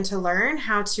I can to learn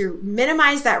how to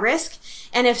minimize that risk.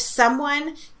 And if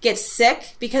someone gets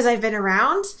sick because I've been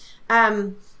around,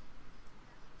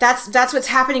 that's what's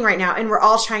happening right now. And we're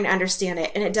all trying to understand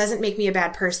it. And it doesn't make me a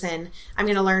bad person. I'm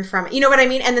going to learn from it. You know what I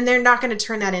mean? And then they're not going to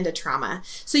turn that into trauma.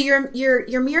 So your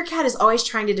meerkat is always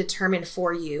trying to determine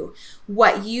for you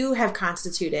what you have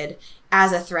constituted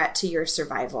as a threat to your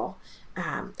survival.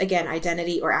 again,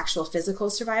 identity or actual physical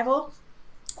survival.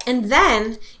 And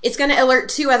then it's going to alert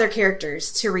 2 other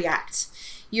characters to react.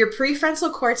 Your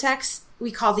prefrontal cortex,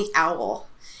 we call the owl.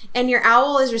 And your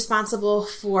owl is responsible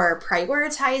for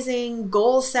prioritizing,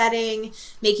 goal setting,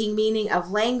 making meaning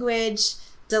of language,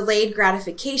 delayed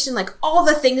gratification, like all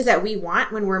the things that we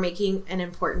want when we're making an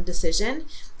important decision.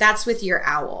 That's with your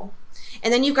owl.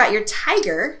 And then you've got your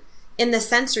tiger in the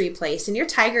sensory place. And your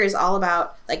tiger is all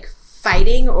about like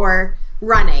fighting or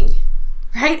running,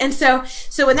 right? And so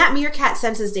when that meerkat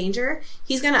senses danger,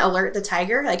 he's going to alert the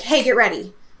tiger like, hey, get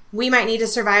ready. We might need to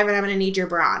survive and I'm going to need your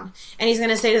brawn. And he's going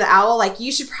to say to the owl, like,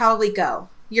 you should probably go.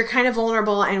 You're kind of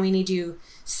vulnerable and we need you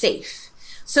safe.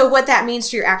 So what that means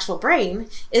to your actual brain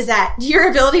is that your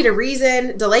ability to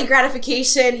reason, delay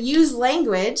gratification, use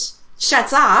language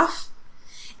shuts off.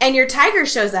 And your tiger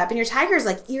shows up, and your tiger is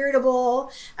like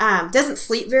irritable, doesn't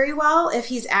sleep very well if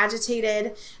he's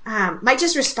agitated, might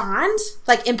just respond,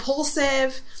 like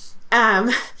impulsive.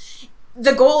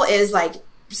 The goal is like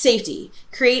safety,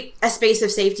 create a space of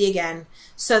safety again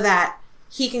so that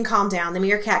he can calm down. The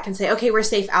meerkat can say, okay, we're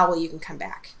safe, owl, you can come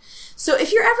back. So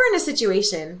if you're ever in a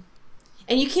situation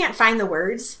and you can't find the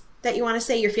words that you want to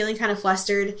say, you're feeling kind of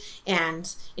flustered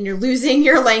and you're losing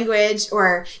your language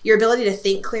or your ability to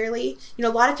think clearly, a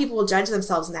lot of people will judge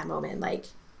themselves in that moment. Like,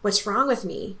 what's wrong with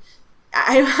me?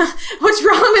 What's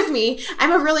wrong with me?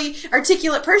 I'm a really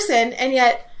articulate person and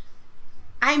yet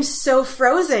I'm so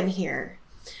frozen here.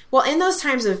 Well, in those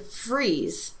times of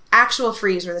freeze, actual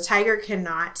freeze where the tiger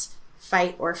cannot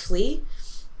fight or flee,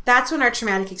 that's when our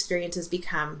traumatic experiences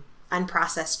become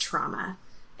unprocessed trauma.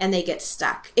 And they get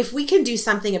stuck. If we can do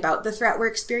something about the threat we're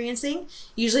experiencing,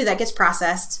 usually that gets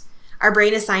processed. Our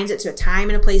brain assigns it to a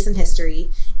time and a place in history,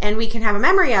 and we can have a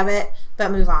memory of it,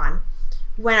 but move on.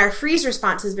 When our freeze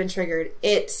response has been triggered,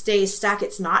 it stays stuck.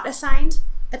 It's not assigned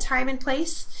a time and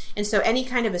place. And so any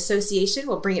kind of association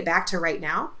will bring it back to right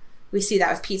now. We see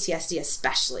that with PTSD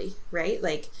especially, right?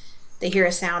 Like they hear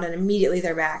a sound and immediately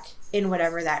they're back in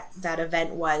whatever that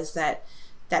event was that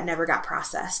never got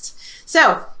processed.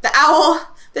 So the owl,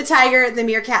 the tiger, the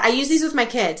meerkat, I use these with my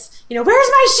kids. Where's my shoe?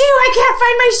 I can't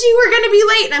find my shoe. We're going to be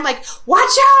late. And I'm like,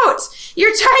 watch out.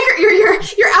 Your tiger,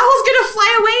 your owl's going to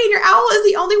fly away and your owl is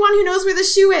the only one who knows where the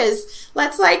shoe is.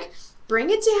 Let's bring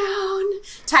it down.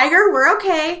 Tiger, we're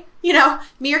okay.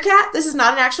 Meerkat, this is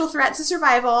not an actual threat to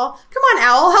survival. Come on,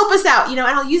 owl, help us out. And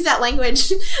I'll use that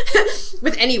language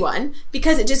with anyone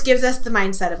because it just gives us the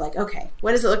mindset of like, okay,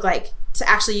 what does it look like to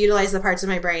actually utilize the parts of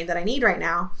my brain that I need right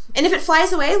now? And if it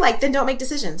flies away, then don't make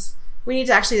decisions. We need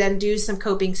to actually then do some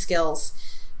coping skills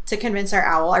to convince our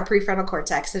owl, our prefrontal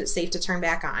cortex, that it's safe to turn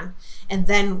back on. And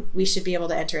then we should be able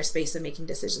to enter a space of making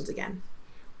decisions again.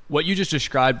 What you just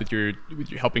described with your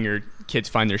helping your kids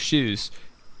find their shoes,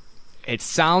 it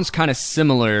sounds kind of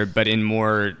similar, but in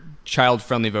more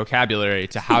child-friendly vocabulary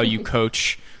to how you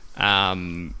coach,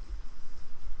 your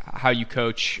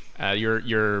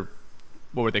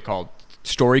what were they called?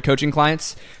 Story coaching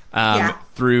clients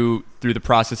through the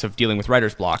process of dealing with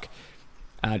writer's block.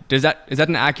 Is that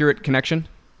an accurate connection?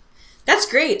 That's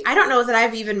great. I don't know that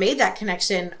I've even made that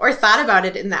connection or thought about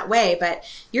it in that way, but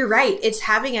you're right. It's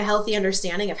having a healthy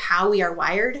understanding of how we are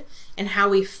wired and how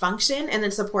we function, and then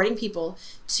supporting people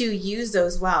to use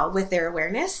those well with their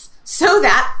awareness so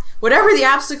that whatever the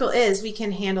obstacle is, we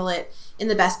can handle it in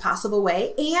the best possible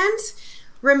way and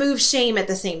remove shame at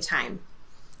the same time,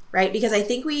 right? Because I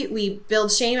think we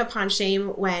build shame upon shame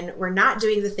when we're not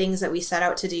doing the things that we set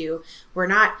out to do. We're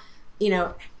not,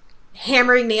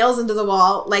 hammering nails into the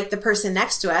wall like the person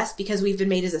next to us because we've been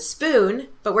made as a spoon,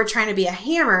 but we're trying to be a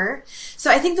hammer.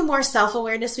 So I think the more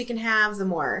self-awareness we can have, the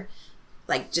more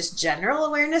just general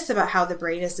awareness about how the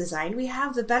brain is designed we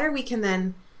have, the better we can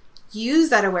then use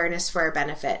that awareness for our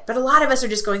benefit. But a lot of us are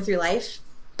just going through life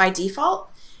by default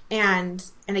and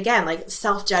again,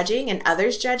 self-judging and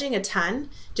others judging a ton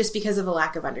just because of a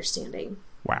lack of understanding.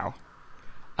 Wow.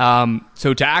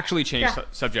 So to actually change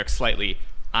subject slightly,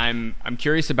 I'm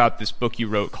curious about this book you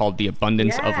wrote called The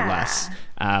Abundance of Less,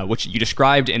 which you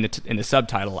described in the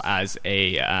subtitle as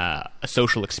a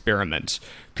social experiment.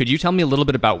 Could you tell me a little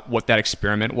bit about what that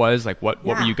experiment was? What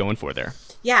were you going for there?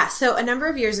 Yeah. So a number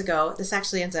of years ago, this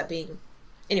actually ends up being,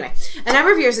 a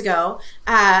number of years ago,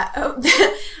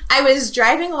 I was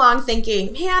driving along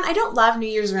thinking, man, I don't love New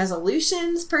Year's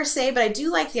resolutions per se, but I do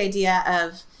like the idea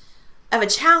of a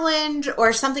challenge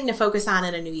or something to focus on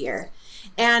in a new year.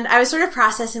 And I was sort of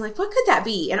processing, what could that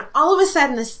be? And all of a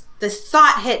sudden, this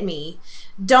thought hit me,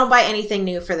 don't buy anything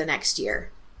new for the next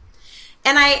year.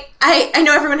 And I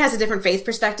know everyone has a different faith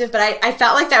perspective, but I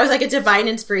felt like that was like a divine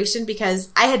inspiration because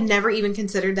I had never even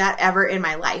considered that ever in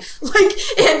my life. Like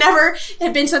it had never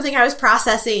had been something I was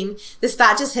processing. This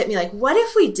thought just hit me like, what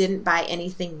if we didn't buy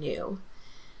anything new?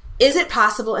 Is it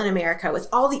possible in America with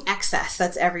all the excess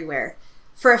that's everywhere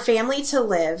for a family to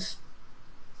live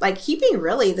like keeping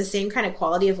really the same kind of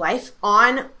quality of life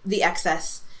on the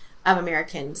excess of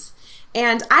Americans?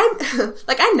 And I'm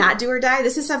not do or die.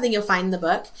 This is something you'll find in the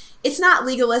book. It's not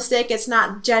legalistic. It's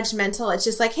not judgmental. It's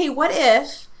just like, hey, what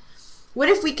if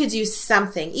we could do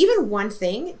something, even one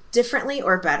thing differently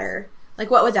or better? Like,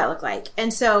 what would that look like?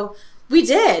 And so we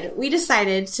did. We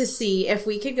decided to see if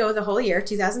we could go the whole year,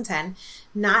 2010,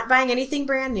 not buying anything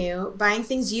brand new, buying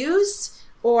things used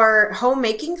or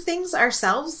homemaking things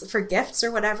ourselves for gifts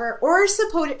or whatever, or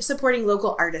supporting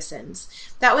local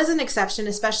artisans. That was an exception,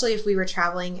 especially if we were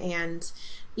traveling and,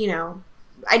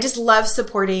 I just love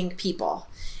supporting people.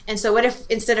 And so what if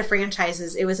instead of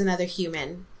franchises, it was another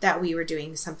human that we were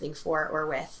doing something for or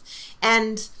with?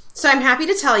 And so I'm happy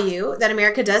to tell you that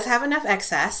America does have enough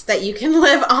excess that you can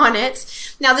live on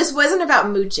it. Now, this wasn't about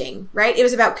mooching, right? It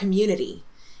was about community.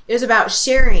 It was about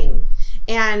sharing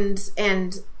and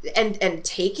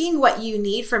taking what you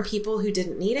need from people who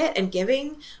didn't need it and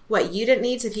giving what you didn't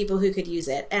need to people who could use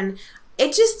it. And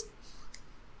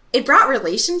it brought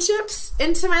relationships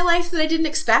into my life that I didn't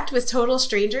expect with total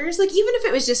strangers. Like, even if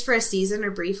it was just for a season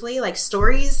or briefly, like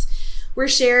stories were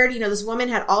shared. This woman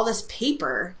had all this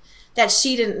paper that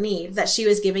she didn't need that she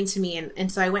was giving to me.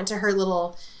 And so I went to her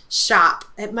little shop.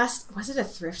 Was it a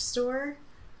thrift store?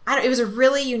 It was a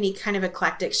really unique kind of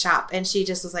eclectic shop. And she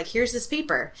just was like, here's this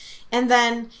paper. And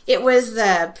then it was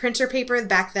the printer paper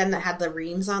back then that had the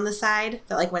reams on the side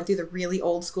that like went through the really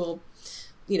old school,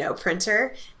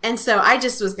 printer. And so I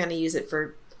just was going to use it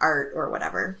for art or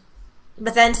whatever.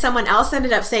 But then someone else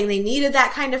ended up saying they needed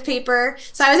that kind of paper.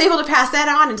 So I was able to pass that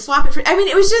on and swap it for,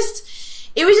 it was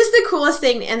just the coolest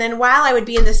thing. And then while I would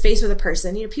be in this space with a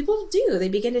person, people they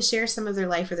begin to share some of their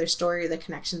life or their story or the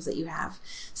connections that you have.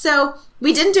 So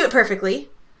we didn't do it perfectly.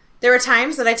 There were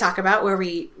times that I talk about where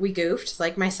we goofed.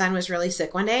 Like my son was really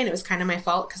sick one day and it was kind of my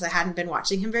fault because I hadn't been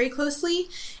watching him very closely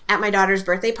at my daughter's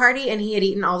birthday party, and he had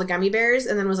eaten all the gummy bears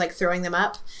and then was like throwing them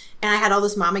up. And I had all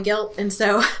this mama guilt. And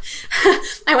so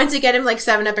I went to get him like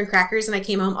 7-Up and crackers, and I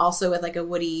came home also with like a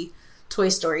Woody Toy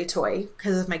Story toy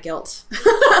because of my guilt.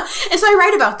 And so I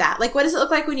write about that. Like, what does it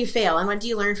look like when you fail? And what do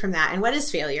you learn from that? And what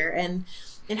is failure? And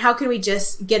how can we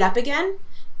just get up again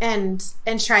and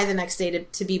try the next day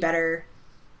to be better,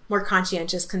 more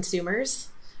conscientious consumers?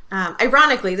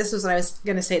 Ironically, this was what I was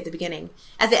going to say at the beginning.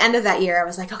 At the end of that year, I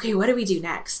was like, okay, what do we do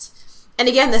next? And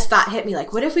again, this thought hit me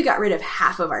like, what if we got rid of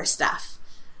half of our stuff?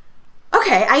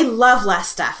 Okay, I love less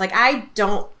stuff. Like, I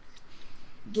don't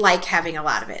like having a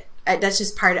lot of it. That's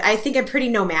just I think I'm pretty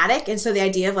nomadic. And so the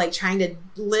idea of like trying to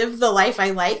live the life I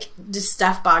like, just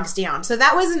stuff bogs down. So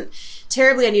that wasn't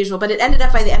terribly unusual, but it ended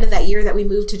up by the end of that year that we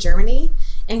moved to Germany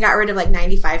and got rid of like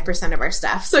 95% of our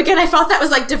stuff. So again, I felt that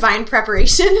was like divine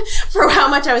preparation for how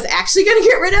much I was actually going to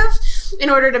get rid of in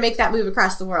order to make that move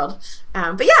across the world.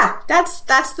 But yeah, that's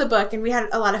the book. And we had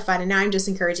a lot of fun. And now I'm just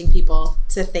encouraging people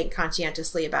to think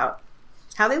conscientiously about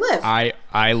how they live.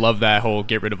 I love that whole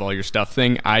get rid of all your stuff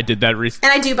thing. I did that recently.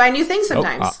 And I do buy new things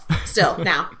sometimes. Still,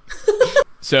 now.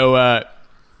 So,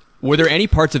 were there any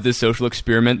parts of this social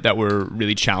experiment that were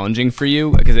really challenging for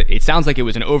you? Because it sounds like it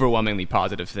was an overwhelmingly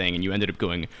positive thing, and you ended up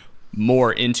going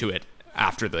more into it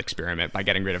after the experiment by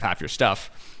getting rid of half your stuff.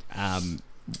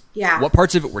 Yeah. What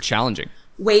parts of it were challenging?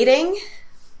 Waiting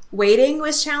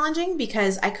was challenging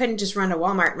because I couldn't just run to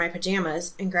Walmart in my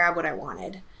pajamas and grab what I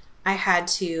wanted. I had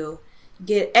to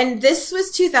and this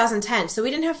was 2010, so we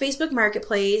didn't have Facebook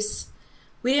Marketplace.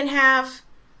 We had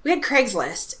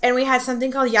Craigslist, and we had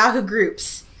something called Yahoo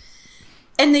Groups.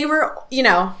 And they were,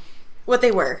 what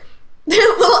they were.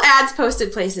 Little ads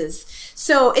posted places.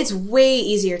 So it's way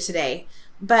easier today.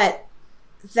 But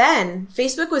then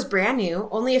Facebook was brand new.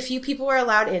 Only a few people were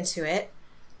allowed into it.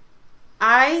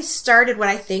 I started what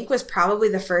I think was probably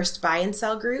the first buy and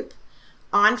sell group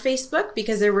on Facebook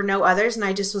because there were no others. And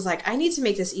I just was like, I need to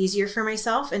make this easier for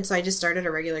myself. And so I just started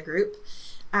a regular group.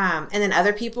 And then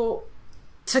other people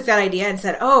took that idea and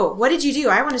said, oh, what did you do?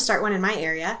 I want to start one in my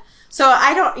area. So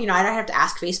I don't have to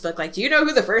ask Facebook, like, do you know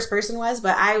who the first person was?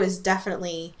 But I was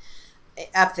definitely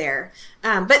up there.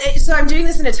 So I'm doing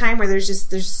this in a time where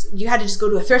you had to just go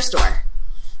to a thrift store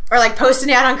or like post an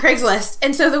ad on Craigslist.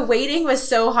 And so the waiting was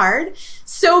so hard,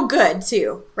 so good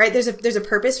too, right? There's a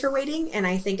purpose for waiting. And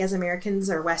I think as Americans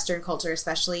or Western culture,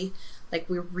 especially, like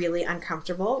we're really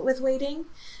uncomfortable with waiting.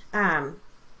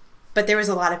 But there was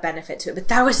a lot of benefit to it. But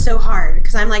that was so hard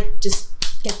because I'm like just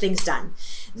get things done.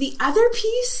 The other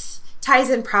piece ties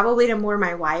in probably to more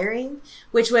my wiring,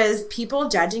 which was people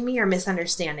judging me or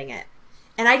misunderstanding it.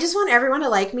 And I just want everyone to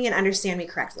like me and understand me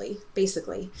correctly,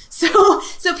 basically. So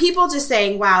people just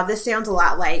saying, wow, this sounds a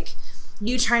lot like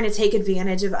you trying to take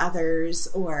advantage of others,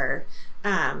 or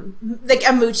like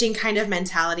a mooching kind of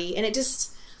mentality. And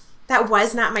that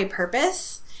was not my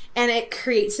purpose. And it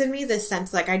creates in me this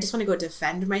sense like I just want to go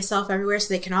defend myself everywhere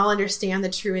so they can all understand the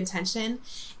true intention.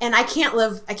 And I can't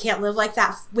live like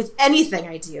that with anything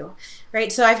I do,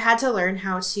 right? So I've had to learn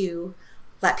how to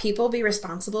let people be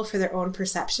responsible for their own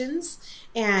perceptions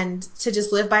and to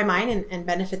just live by mine and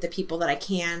benefit the people that I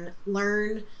can,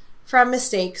 learn from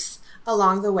mistakes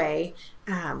along the way.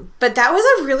 But that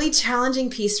was a really challenging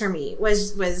piece for me,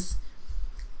 was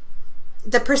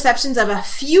the perceptions of a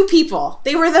few people.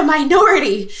 They were the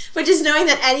minority, but just knowing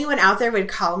that anyone out there would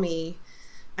call me,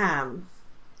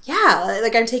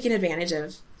 like I'm taking advantage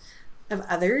of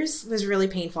others was really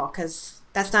painful, because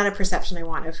that's not a perception I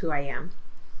want of who I am.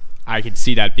 I could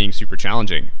see that being super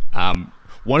challenging.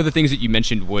 One of the things that you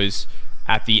mentioned was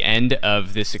at the end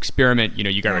of this experiment,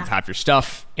 you got rid of half your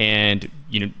stuff and,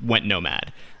 went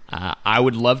nomad. I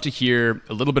would love to hear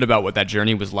a little bit about what that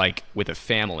journey was like with a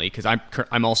family, because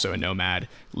I'm also a nomad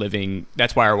living.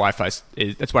 That's why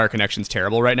our connection's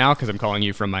terrible right now, because I'm calling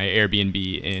you from my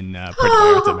Airbnb in Puerto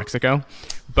Vallarta, Mexico.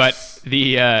 But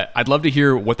I'd love to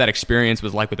hear what that experience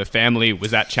was like with a family. Was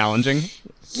that challenging?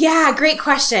 Yeah, great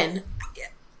question.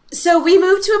 So we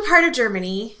moved to a part of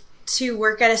Germany to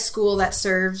work at a school that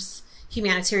serves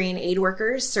humanitarian aid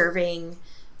workers serving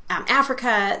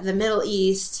Africa, the Middle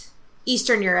East,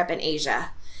 Eastern Europe, and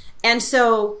Asia. And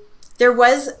so there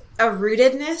was a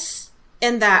rootedness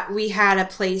in that we had a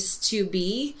place to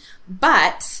be,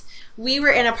 but we were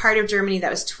in a part of Germany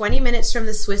that was 20 minutes from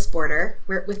the Swiss border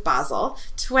with Basel,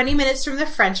 20 minutes from the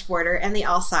French border and the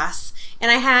Alsace.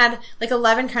 And I had like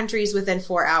 11 countries within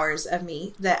 4 hours of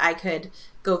me that I could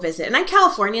go visit. And I'm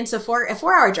Californian, so a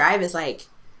 4-hour drive is like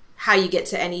how you get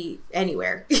to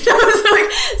anywhere.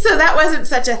 So that wasn't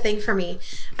such a thing for me.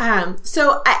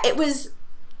 It was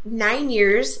 9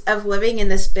 years of living in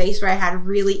this space where I had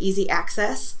really easy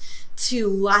access to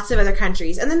lots of other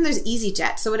countries. And then there's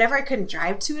EasyJet. So whatever I couldn't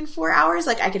drive to in 4 hours,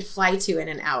 like I could fly to in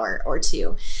an hour or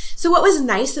two. So what was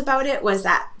nice about it was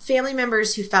that family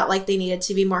members who felt like they needed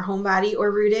to be more homebody or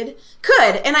rooted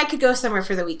could, and I could go somewhere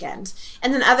for the weekend.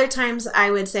 And then other times I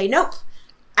would say, nope,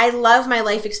 I love my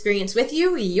life experience with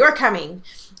you. You're coming.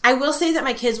 I will say that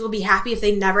my kids will be happy if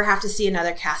they never have to see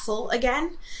another castle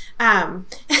again. And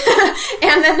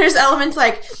then there's elements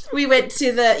like we went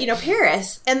to the,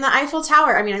 Paris and the Eiffel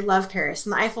Tower. I mean, I love Paris,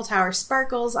 and the Eiffel Tower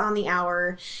sparkles on the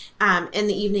hour, in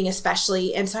the evening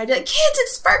especially. And so I'd be like, kids,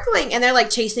 it's sparkling. And they're like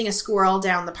chasing a squirrel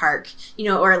down the park,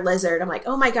 or a lizard. I'm like,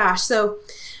 oh my gosh. So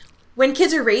when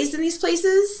kids are raised in these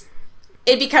places,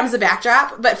 it becomes a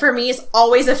backdrop. But for me, it's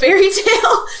always a fairy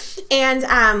tale. And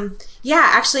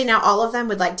actually now all of them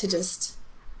would like to just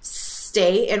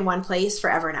stay in one place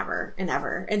forever and ever and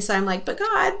ever. And so I'm like, but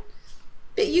God,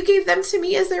 but you gave them to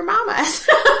me as their mamas.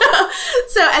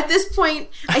 So at this point,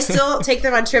 I still take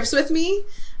them on trips with me.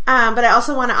 But I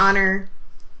also want to honor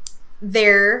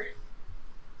their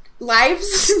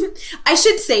lives. I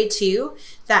should say too,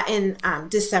 that in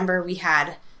December, we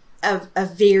had a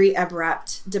very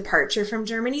abrupt departure from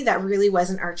Germany that really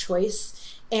wasn't our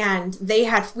choice. And we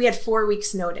had 4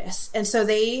 weeks notice. And so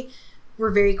they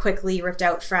were very quickly ripped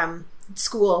out from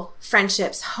school,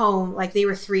 friendships, home. Like they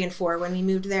were 3 and 4 when we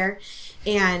moved there.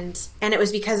 And it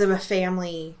was because of a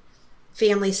family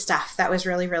stuff that was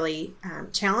really, really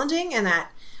challenging, and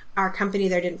that our company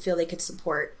there didn't feel they could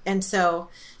support. And so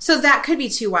that could be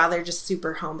too, while they're just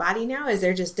super homebody now, is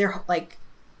they're like,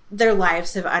 their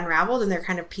lives have unraveled and they're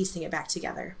kind of piecing it back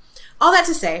together. All that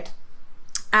to say,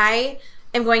 I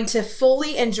am going to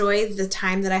fully enjoy the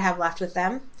time that I have left with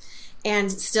them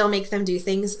and still make them do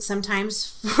things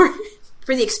sometimes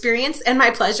for the experience and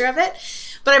my pleasure of it.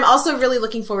 But I'm also really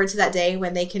looking forward to that day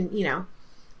when they can,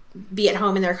 be at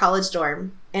home in their college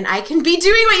dorm and I can be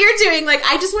doing what you're doing. Like,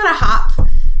 I just want to hop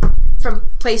from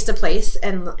place to place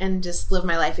and just live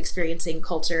my life experiencing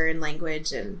culture and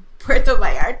language and Puerto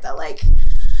Vallarta. Like,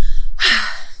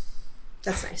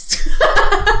 that's nice.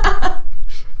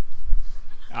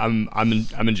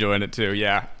 I'm enjoying it too.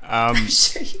 Yeah. I'm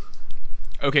sure you...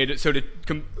 Okay. So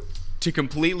to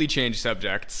completely change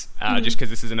subjects, just because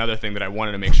this is another thing that I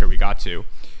wanted to make sure we got to.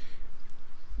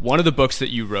 One of the books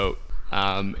that you wrote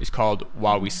is called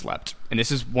While We Slept. And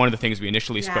this is one of the things we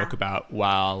initially spoke about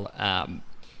when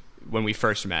we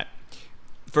first met.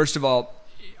 First of all,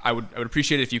 I would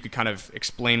appreciate it if you could kind of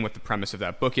explain what the premise of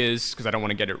that book is, because I don't want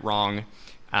to get it wrong.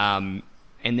 And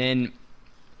then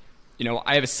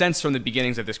I have a sense from the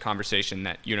beginnings of this conversation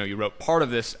that, you wrote part of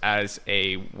this as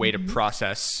a way to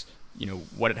process,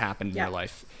 what had happened in your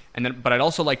life. But I'd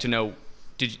also like to know,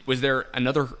 was there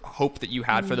another hope that you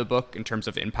had for the book in terms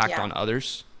of impact on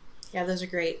others? Yeah, those are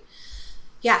great.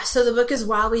 Yeah, so the book is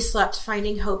While We Slept,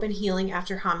 Finding Hope and Healing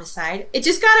After Homicide. It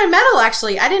just got a medal,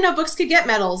 actually. I didn't know books could get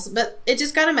medals, but it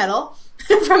just got a medal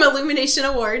from Illumination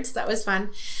Awards. That was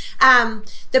fun.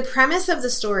 The premise of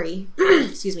the story,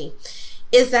 excuse me,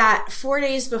 is that 4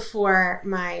 days before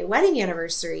my wedding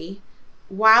anniversary,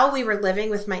 while we were living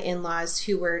with my in-laws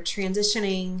who were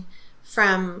transitioning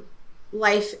from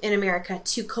life in America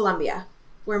to Colombia,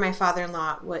 where my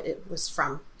father-in-law was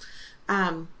from,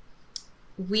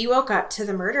 we woke up to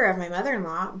the murder of my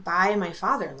mother-in-law by my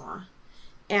father-in-law.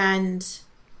 And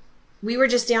we were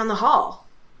just down the hall.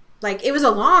 Like, it was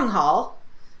a long hall,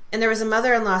 and there was a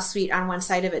mother-in-law suite on one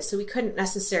side of it, so we couldn't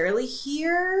necessarily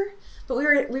hear, but we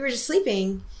were just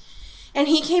sleeping. And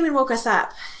he came and woke us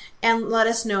up and let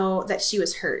us know that she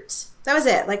was hurt. That was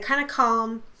it, like, kind of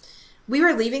calm. We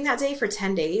were leaving that day for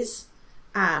 10 days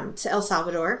to El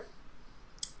Salvador.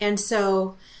 And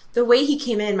so the way he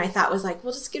came in, my thought was like,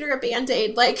 we'll just get her a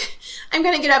Band-Aid. Like, I'm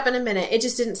going to get up in a minute. It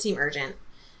just didn't seem urgent.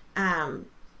 And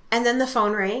then the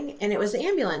phone rang, and it was the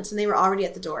ambulance, and they were already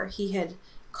at the door. He had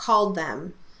called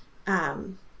them.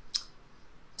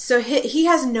 So he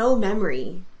has no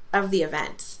memory of the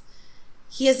event.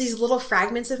 He has these little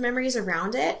fragments of memories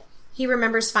around it. He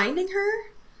remembers finding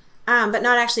her, but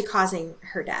not actually causing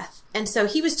her death. And so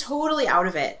he was totally out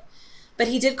of it. But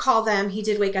he did call them. He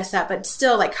did wake us up, but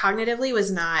still, like, cognitively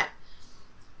was not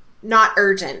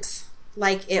urgent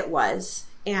like it was.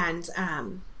 And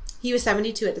he was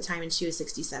 72 at the time, and she was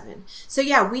 67. So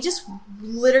yeah, we just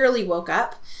literally woke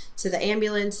up to the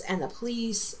ambulance and the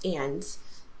police and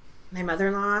my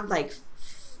mother-in-law, like,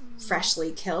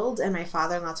 freshly killed, and my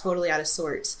father-in-law totally out of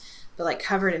sorts, but like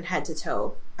covered in head to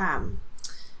toe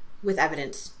with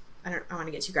evidence. I don't want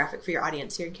to get too graphic for your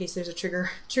audience here in case there's a trigger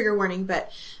warning,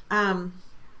 but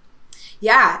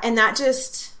yeah, and that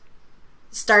just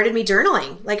started me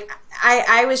journaling. Like,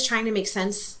 I was trying to make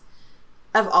sense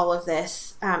of all of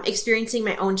this, experiencing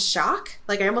my own shock.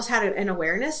 Like, I almost had an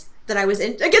awareness that I was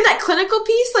in, again, that clinical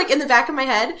piece, like, in the back of my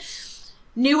head,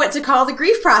 knew what to call the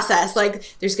grief process.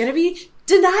 Like, there's going to be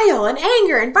denial and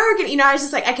anger and bargaining. I was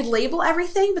just like, I could label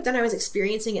everything, but then I was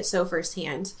experiencing it so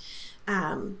firsthand.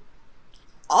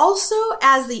 Also,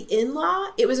 as the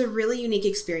in-law, it was a really unique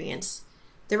experience.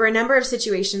 There were a number of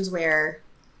situations where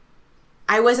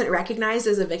I wasn't recognized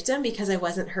as a victim because I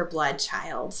wasn't her blood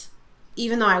child,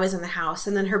 even though I was in the house.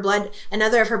 And then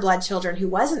another of her blood children who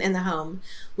wasn't in the home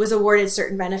was awarded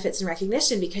certain benefits and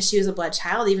recognition because she was a blood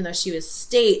child, even though she was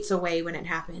states away when it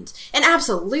happened. And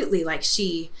absolutely, like,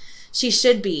 she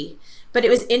should be. But it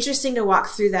was interesting to walk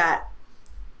through that,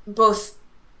 both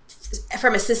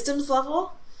from a systems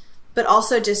level, but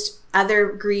also just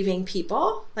other grieving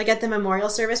people. Like, at the memorial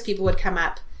service, people would come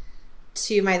up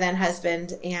to my then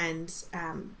husband and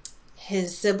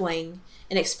his sibling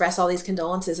and express all these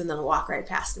condolences and then walk right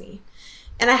past me.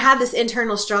 And I had this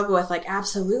internal struggle with, like,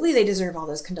 absolutely they deserve all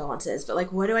those condolences, but,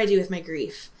 like, what do I do with my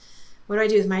grief? What do I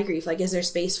do with my grief? Like, is there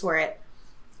space for it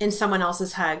in someone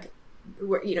else's hug?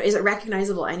 Is it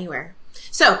recognizable anywhere?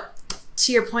 So,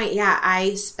 to your point, yeah,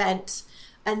 I spent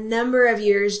a number of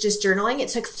years just journaling. It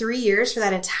took 3 years for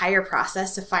that entire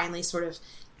process to finally sort of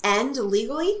end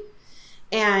legally.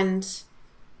 And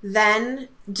then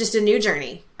just a new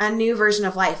journey, a new version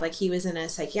of life. Like, he was in a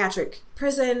psychiatric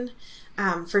prison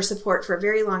for support for a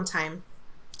very long time.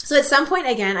 So at some point,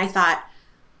 again, I thought,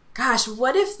 gosh,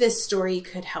 what if this story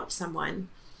could help someone?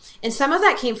 And some of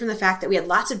that came from the fact that we had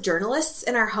lots of journalists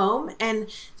in our home, and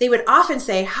they would often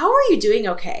say, how are you doing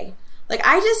okay? Like,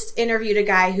 I just interviewed a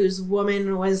guy whose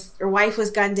wife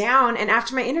was gunned down, and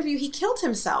after my interview, he killed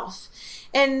himself.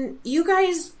 And you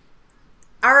guys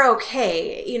are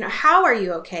okay. How are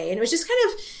you okay? And it was just kind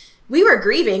of, we were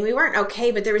grieving. We weren't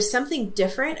okay, but there was something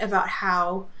different about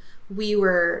how we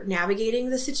were navigating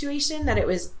the situation that it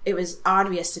was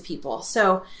obvious to people.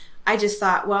 So I just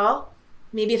thought, well,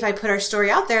 maybe if I put our story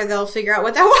out there, they'll figure out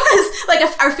what that was.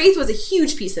 Like, our faith was a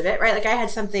huge piece of it, right? Like, I had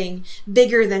something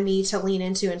bigger than me to lean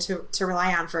into and to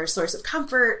rely on for a source of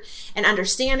comfort and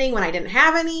understanding when I didn't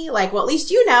have any. Like, well, at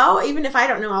least even if I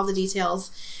don't know all the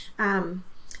details.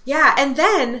 Yeah, and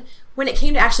then when it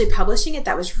came to actually publishing it,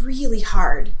 that was really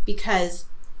hard because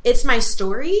it's my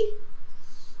story,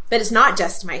 but it's not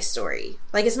just my story.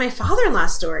 Like, it's my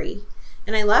father-in-law's story,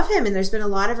 and I love him, and there's been a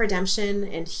lot of redemption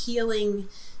and healing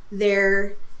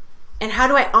there. And how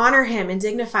do I honor him and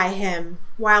dignify him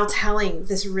while telling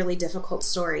this really difficult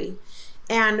story?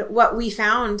 And what we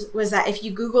found was that if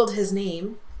you Googled his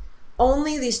name,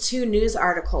 only these 2 news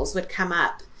articles would come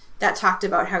up that talked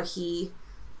about how he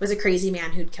was a crazy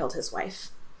man who'd killed his wife.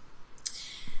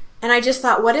 And I just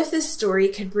thought, what if this story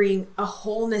could bring a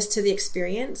wholeness to the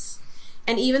experience?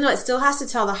 And even though it still has to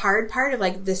tell the hard part of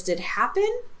like, this did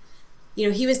happen, you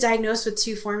know, he was diagnosed with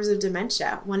 2 forms of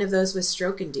dementia. One of those was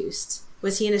stroke induced.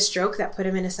 Was he in a stroke that put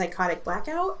him in a psychotic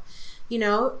blackout? You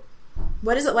know,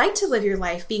 what is it like to live your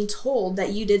life being told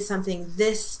that you did something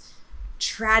this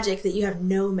tragic that you have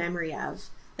no memory of?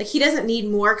 Like, he doesn't need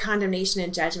more condemnation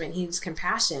and judgment. He needs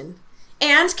compassion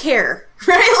and care,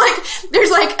 right? Like, there's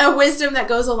like a wisdom that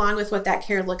goes along with what that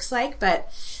care looks like. But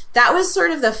that was sort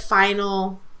of the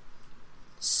final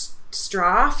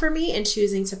straw for me in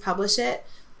choosing to publish it,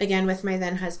 again, with my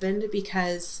then husband,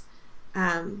 because,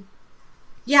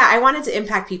 I wanted to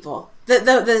impact people.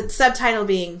 The subtitle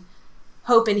being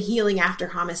Hope and Healing After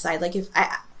Homicide. Like, if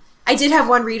I did have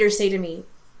one reader say to me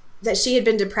that she had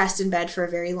been depressed in bed for a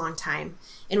very long time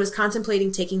and was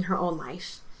contemplating taking her own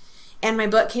life. And my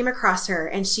book came across her,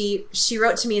 and she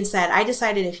wrote to me and said, I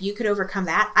decided if you could overcome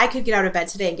that, I could get out of bed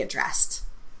today and get dressed.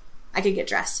 I could get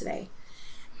dressed today.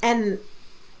 And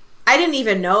I didn't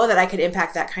even know that I could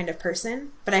impact that kind of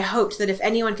person, but I hoped that if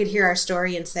anyone could hear our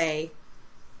story and say,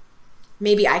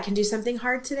 maybe I can do something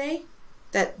hard today,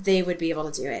 that they would be able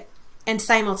to do it. And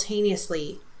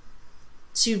simultaneously,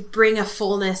 to bring a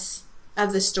fullness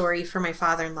of the story for my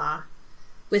father-in-law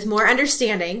with more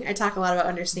understanding. I talk a lot about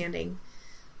understanding,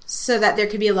 so that there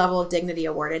could be a level of dignity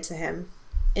awarded to him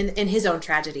in his own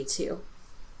tragedy too.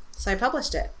 So I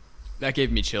published it. That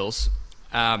gave me chills.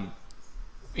 In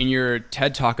your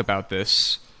TED talk about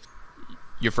this,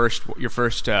 your first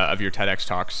of your TEDx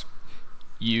talks,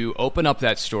 you open up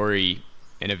that story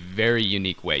in a very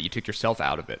unique way. You took yourself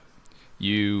out of it.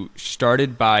 You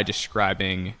started by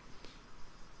describing,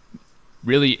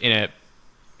 really in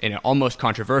an almost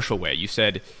controversial way. You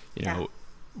said, you know,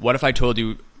 what if I told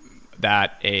you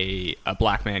that a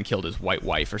black man killed his white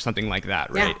wife or something like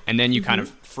that, right? Yeah. And then you kind of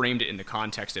framed it in the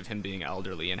context of him being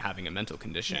elderly and having a mental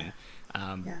condition.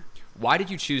 Why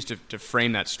did you choose to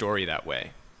frame that story that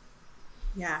way?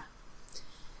 Yeah.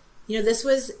 You know, this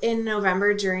was in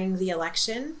November during the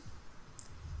election.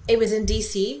 It was in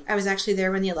D.C. I was actually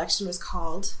there when the election was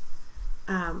called,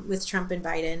 with Trump and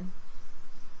Biden.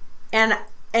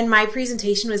 And my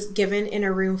presentation was given in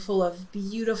a room full of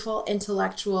beautiful,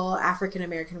 intellectual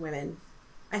African-American women.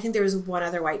 I think there was one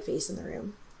other white face in the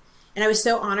room. And I was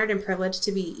so honored and privileged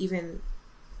to be even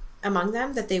among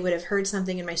them, that they would have heard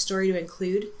something in my story to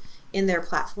include in their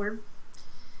platform.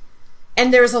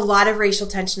 And there was a lot of racial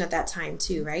tension at that time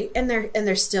too, right? And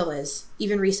there still is.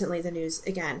 Even recently, the news,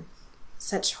 again,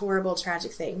 such horrible,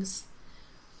 tragic things.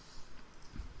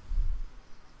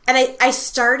 And I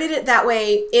started it that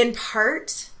way in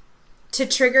part to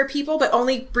trigger people, but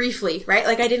only briefly, right?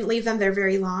 Like, I didn't leave them there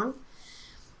very long.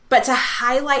 But to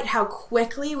highlight how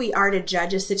quickly we are to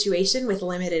judge a situation with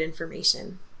limited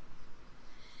information.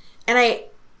 And I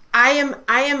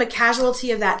am a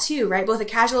casualty of that too, right? Both a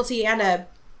casualty and a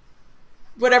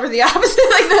whatever the opposite,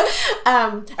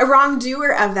 like a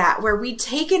wrongdoer of that, where we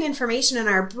take in information and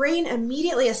our brain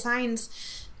immediately assigns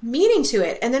meaning to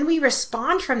it, and then we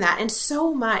respond from that. And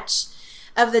so much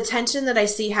of the tension that I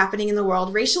see happening in the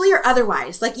world, racially or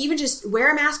otherwise, like even just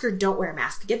wear a mask or don't wear a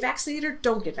mask, get vaccinated or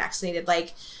don't get vaccinated,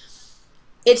 like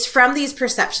it's from these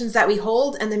perceptions that we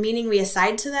hold and the meaning we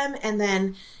assign to them, and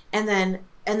then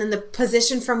the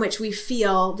position from which we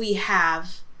feel we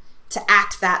have to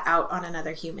act that out on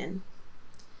another human.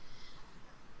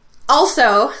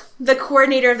 Also, the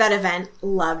coordinator of that event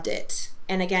loved it.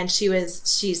 And again,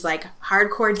 she's like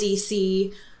hardcore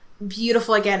DC,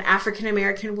 beautiful, again,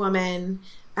 African-American woman,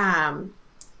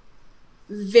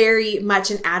 very much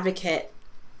an advocate.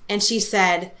 And she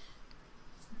said,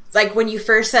 like, when you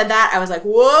first said that, I was like,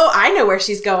 whoa, I know where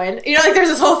she's going. You know, like there's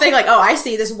this whole thing like, oh, I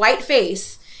see this white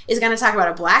face is going to talk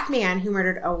about a black man who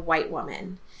murdered a white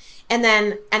woman. And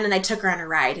then I took her on a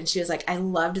ride, and she was like, I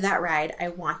loved that ride. I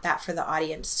want that for the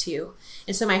audience too.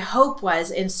 And so my hope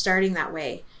was, in starting that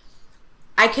way,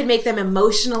 I could make them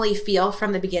emotionally feel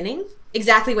from the beginning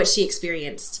exactly what she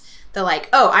experienced. The like,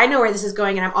 oh, I know where this is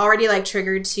going, and I'm already like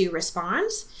triggered to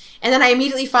respond. And then I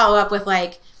immediately follow up with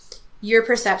like, your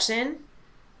perception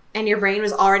and your brain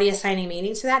was already assigning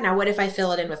meaning to that. Now, what if I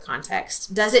fill it in with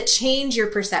context? Does it change your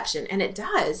perception? And it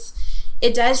does.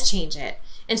 It does change it.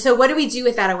 And so what do we do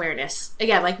with that awareness?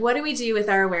 Again, like, what do we do with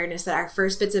our awareness that our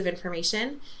first bits of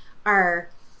information are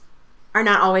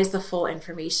not always the full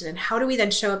information? And how do we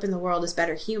then show up in the world as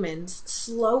better humans,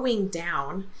 slowing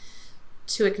down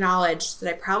to acknowledge that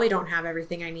I probably don't have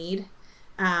everything I need,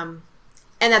 and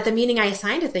that the meaning I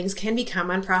assign to things can become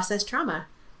unprocessed trauma,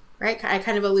 right? I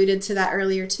kind of alluded to that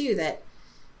earlier too,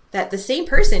 that the same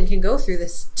person can go through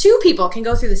this, two people can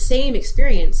go through the same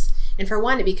experience. And for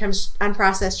one, it becomes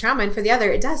unprocessed trauma, and for the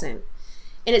other, it doesn't.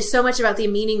 And it's so much about the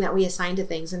meaning that we assign to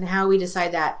things and how we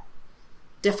decide that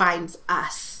defines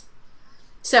us.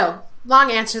 So,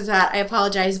 long answer to that. I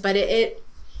apologize, but it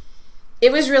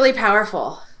was really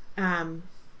powerful. And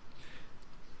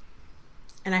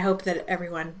I hope that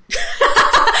everyone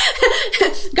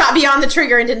got beyond the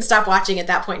trigger and didn't stop watching at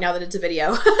that point now that it's a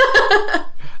video.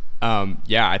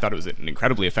 Yeah, I thought it was an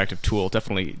incredibly effective tool.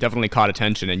 Definitely caught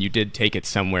attention, and you did take it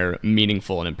somewhere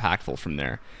meaningful and impactful from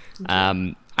there.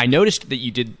 I noticed that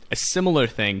you did a similar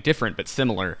thing, different but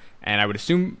similar, and I would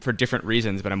assume for different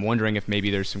reasons, but I'm wondering if maybe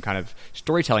there's some kind of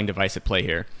storytelling device at play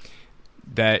here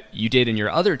that you did in your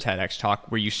other TEDx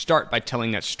talk, where you start by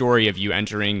telling that story of you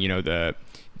entering, the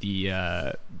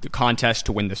contest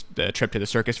to win the trip to the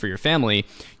circus for your family.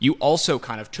 You also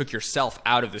kind of took yourself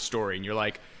out of the story, and you're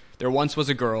like, there once was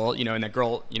a girl, and that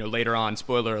girl, later on,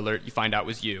 spoiler alert, you find out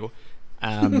was you.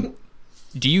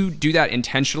 Do you do that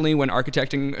intentionally when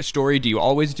architecting a story? Do you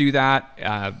always do that?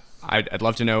 I'd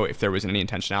love to know if there was any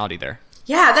intentionality there.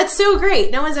 Yeah, that's so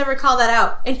great. No one's ever called that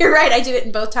out. And you're right, I do it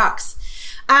in both talks.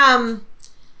 I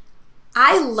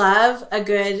love a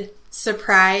good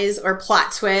surprise or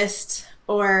plot twist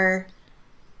or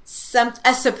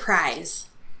a surprise.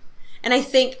 And I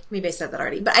think, maybe I said that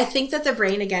already, but I think that the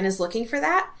brain, again, is looking for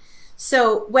that.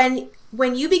 So when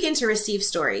you begin to receive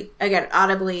story, again,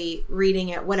 audibly, reading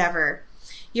it, whatever,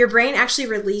 your brain actually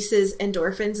releases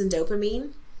endorphins and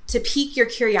dopamine to pique your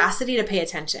curiosity to pay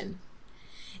attention.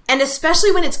 And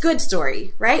especially when it's good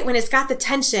story, right? When it's got the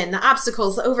tension, the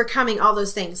obstacles, the overcoming, all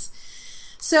those things.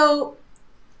 So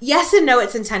yes and no,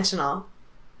 it's intentional.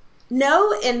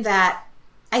 No, in that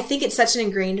I think it's such an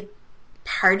ingrained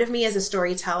part of me as a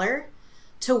storyteller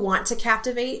to want to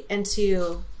captivate and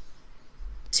to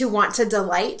want to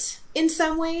delight in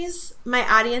some ways my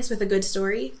audience with a good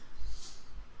story.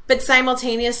 But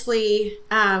simultaneously,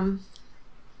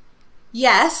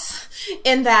 yes,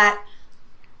 in that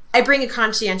I bring a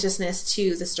conscientiousness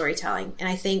to the storytelling. And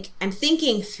I think I'm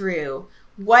thinking through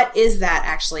what is that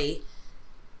actually,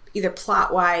 either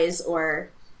plot-wise or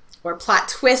plot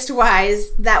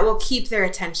twist-wise, that will keep their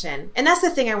attention. And that's the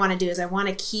thing I want to do, is I want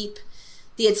to keep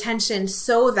the attention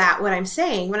so that what I'm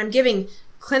saying, when I'm giving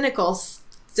clinical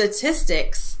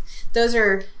statistics, those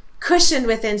are cushioned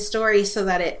within story so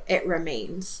that it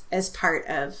remains as part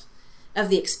of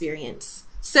the experience.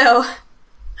 So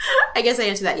I guess I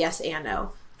answered that yes and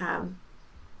no.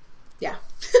 Yeah.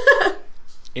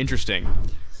 Interesting.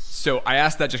 So I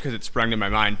asked that just because it sprung to my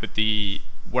mind, but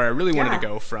where I really wanted to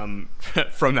go from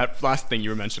that last thing you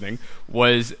were mentioning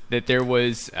was that there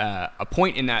was a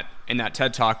point in that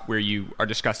TED Talk where you are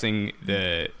discussing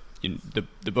the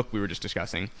book we were just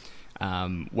discussing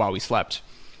while we slept,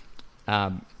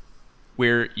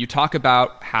 where you talk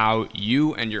about how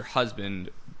you and your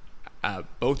husband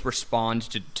both respond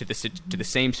to the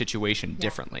same situation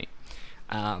differently.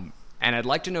 And I'd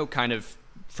like to know, kind of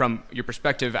from your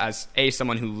perspective as A,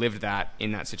 someone who lived that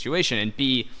in that situation, and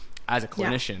B, as a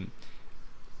clinician,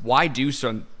 why do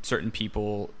certain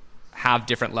people have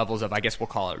different levels of, I guess we'll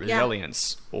call it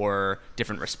resilience or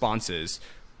different responses?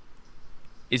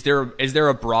 Is there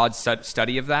a broad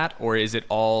study of that, or is it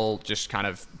all just kind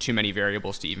of too many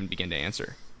variables to even begin to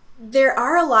answer? There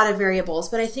are a lot of variables,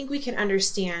 but I think we can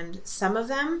understand some of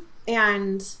them,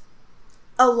 and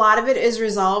a lot of it is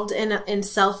resolved in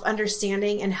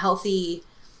self-understanding and healthy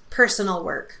personal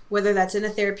work, whether that's in a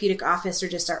therapeutic office or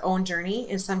just our own journey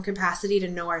in some capacity to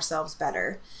know ourselves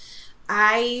better.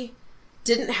 I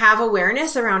didn't have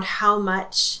awareness around how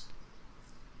much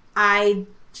I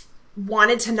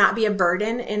wanted to not be a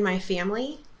burden in my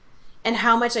family, and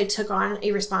how much I took on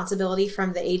a responsibility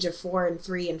from the age of 4 and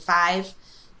 3 and 5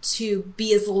 to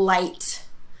be as light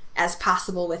as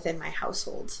possible within my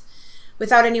household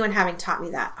without anyone having taught me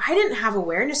that. I didn't have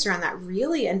awareness around that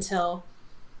really until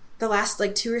the last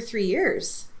 2 or 3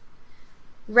 years,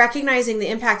 recognizing the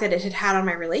impact that it had had on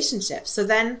my relationship. So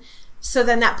then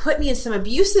that put me in some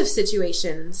abusive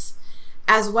situations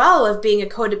as well, of being a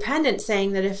codependent,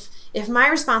 saying that if my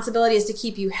responsibility is to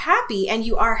keep you happy and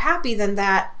you are happy, then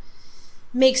that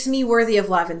makes me worthy of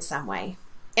love in some way.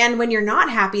 And when you're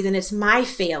not happy, then it's my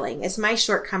failing, it's my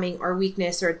shortcoming or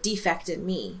weakness or defect in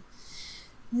me.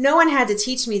 No one had to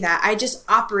teach me that. I just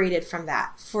operated from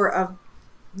that for a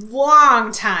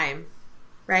long time,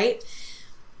 right?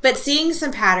 But seeing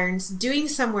some patterns, doing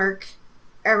some work,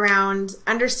 around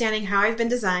understanding how I've been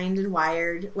designed and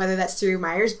wired, whether that's through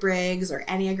Myers-Briggs or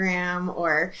Enneagram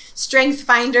or Strength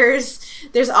Finders.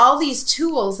 There's all these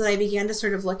tools that I began to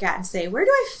sort of look at and say, where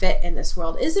do I fit in this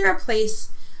world? Is there a place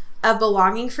of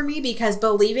belonging for me? Because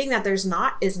believing that there's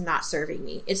not is not serving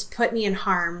me. It's put me in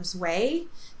harm's way.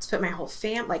 It's put my whole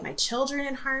like my children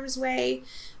in harm's way.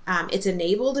 It's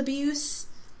enabled abuse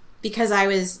because I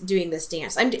was doing this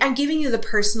dance. I'm giving you the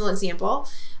personal example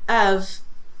of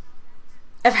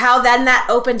how then that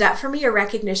opened up for me a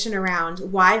recognition around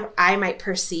why I might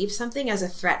perceive something as a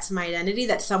threat to my identity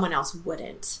that someone else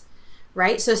wouldn't,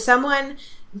 right? So someone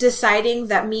deciding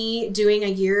that me doing a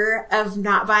year of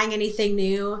not buying anything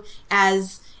new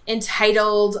as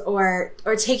entitled or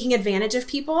taking advantage of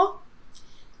people,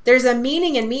 there's a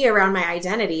meaning in me around my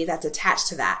identity that's attached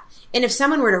to that. And if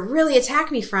someone were to really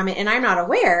attack me from it and I'm not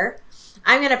aware,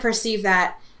 I'm going to perceive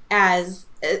that as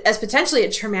potentially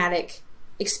a traumatic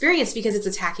experience because it's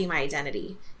attacking my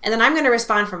identity. And then I'm going to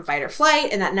respond from fight or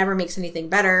flight, and that never makes anything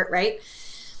better, right?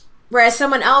 Whereas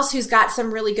someone else who's got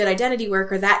some really good identity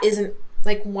work, or that isn't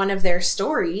like one of their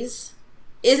stories,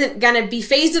 isn't going to be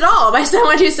fazed at all by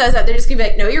someone who says that. They're just going to be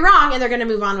like, no, you're wrong. And they're going to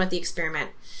move on with the experiment.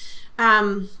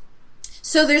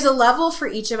 So there's a level for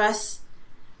each of us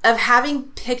of having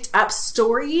picked up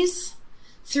stories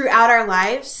throughout our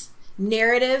lives,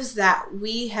 narratives that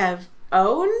we have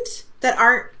owned that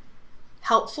aren't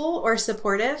helpful or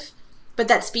supportive, but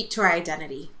that speak to our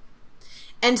identity.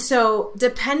 And so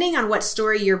depending on what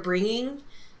story you're bringing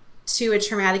to a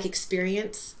traumatic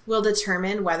experience will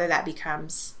determine whether that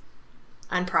becomes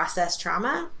unprocessed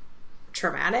trauma,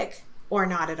 traumatic, or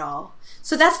not at all.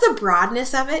 So that's the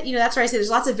broadness of it. That's where I say there's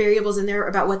lots of variables in there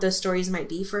about what those stories might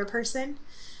be for a person.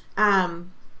 Trying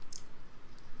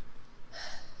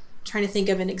to think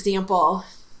of an example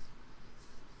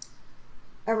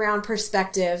around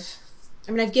perspective.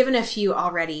 I mean, I've given a few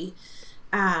already.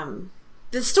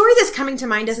 The story that's coming to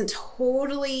mind doesn't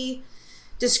totally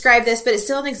describe this, but it's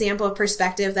still an example of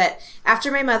perspective that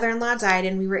after my mother-in-law died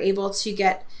and we were able to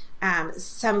get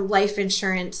some life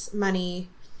insurance money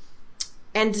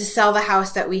and to sell the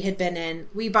house that we had been in,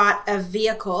 we bought a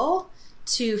vehicle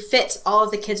to fit all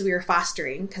of the kids we were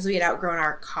fostering because we had outgrown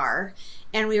our car.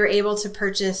 And we were able to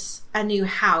purchase a new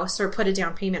house or put a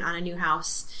down payment on a new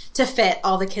house to fit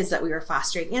all the kids that we were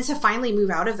fostering and to finally move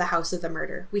out of the house of the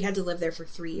murder. We had to live there for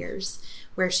 3 years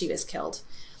where she was killed.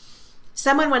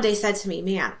 Someone one day said to me,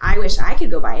 man, I wish I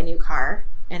could go buy a new car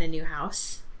and a new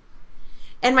house.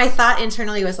 And my thought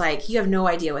internally was like, you have no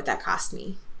idea what that cost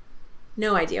me.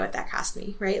 No idea what that cost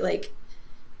me, right? Like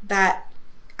that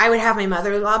I would have my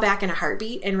mother-in-law back in a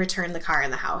heartbeat and return the car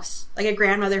and the house, like a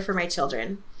grandmother for my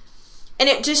children. And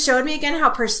it just showed me again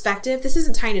how perspective, this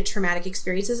isn't tying to traumatic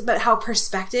experiences, but how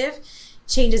perspective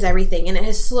changes everything. And it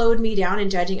has slowed me down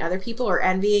in judging other people or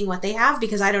envying what they have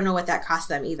because I don't know what that cost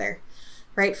them either,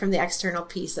 right? From the external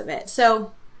piece of it.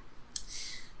 So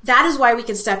that is why we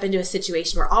can step into a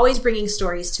situation. We're always bringing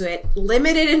stories to it,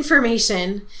 limited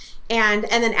information, and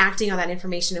then acting on that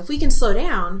information. If we can slow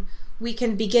down, we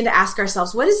can begin to ask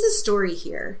ourselves, what is the story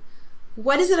here?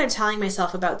 What is it I'm telling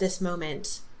myself about this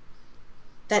moment?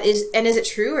 Is it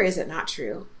true or is it not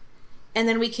true? And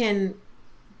then we can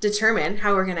determine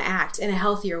how we're going to act in a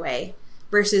healthier way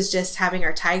versus just having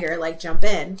our tiger like jump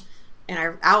in and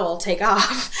our owl take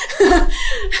off.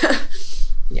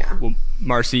 Yeah. Well,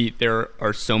 Marcy, there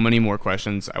are so many more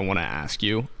questions I want to ask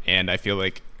you. And I feel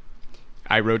like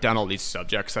I wrote down all these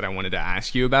subjects that I wanted to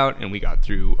ask you about, and we got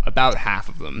through about half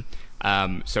of them.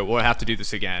 So we'll have to do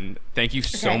this again. Thank you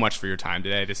so much for your time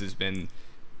today. This has been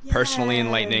personally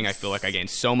enlightening. I feel like I gained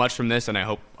so much from this, and I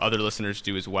hope other listeners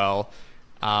do as well.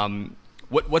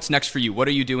 What's next for you? What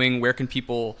are you doing? Where can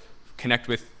people connect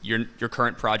with your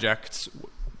current projects?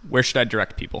 Where should I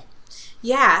direct people?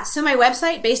 Yeah, so my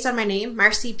website, based on my name,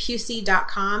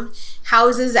 marcypusey.com,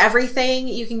 houses everything.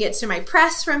 You can get to my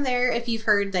press from there if you've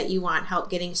heard that you want help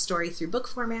getting story through book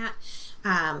format.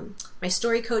 My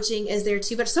story coaching is there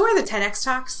too, but so are the TEDx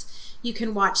Talks. You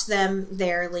can watch them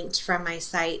there linked from my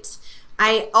site.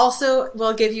 I also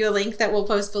will give you a link that we'll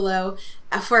post below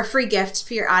for a free gift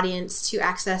for your audience to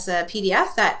access a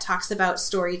PDF that talks about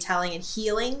storytelling and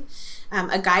healing,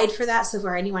 a guide for that. So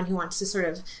for anyone who wants to sort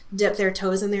of dip their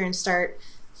toes in there and start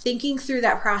thinking through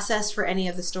that process for any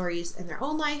of the stories in their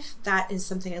own life, that is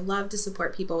something I love to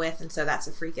support people with. And so that's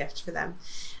a free gift for them.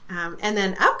 And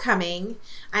then upcoming,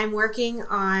 I'm working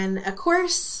on a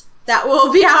course that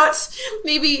will be out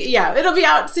it'll be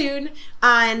out soon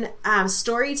on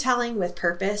storytelling with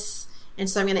purpose. And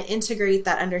so I'm going to integrate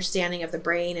that understanding of the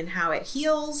brain and how it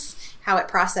heals how it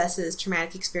processes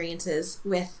traumatic experiences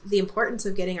with the importance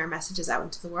of getting our messages out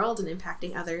into the world and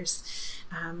impacting others.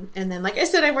 And then, like I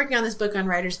said, I'm working on this book on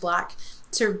writer's block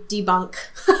to debunk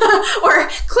or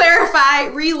clarify,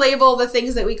 relabel the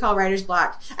things that we call writer's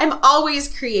block. I'm always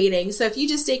creating. So if you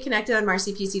just stay connected on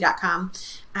marcypusey.com,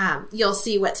 you'll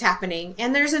see what's happening.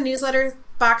 And there's a newsletter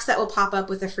box that will pop up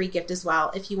with a free gift as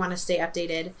well if you want to stay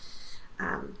updated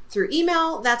through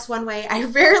email. That's one way. I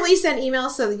rarely send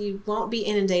emails so that you won't be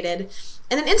inundated.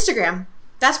 And then Instagram.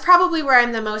 That's probably where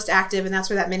I'm the most active, and that's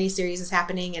where that mini series is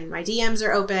happening, and my DMs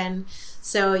are open.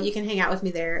 So you can hang out with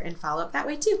me there and follow up that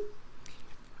way too.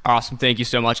 Awesome. Thank you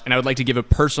so much. And I would like to give a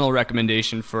personal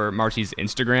recommendation for Marcy's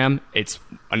Instagram. It's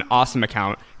an awesome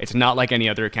account. It's not like any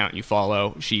other account you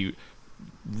follow. She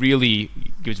really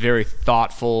gives very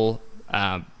thoughtful,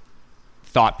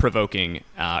 thought-provoking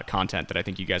content that I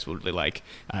think you guys will really like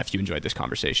if you enjoyed this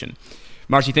conversation.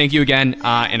 Marcy, thank you again,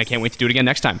 and I can't wait to do it again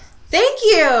next time. Thank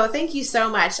you. Thank you so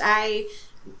much.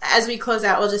 As we close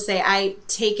out, we'll just say I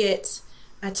take it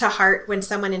to heart when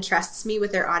someone entrusts me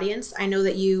with their audience. I know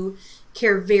that you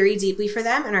care very deeply for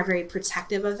them and are very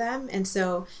protective of them. And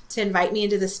so to invite me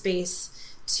into the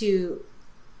space to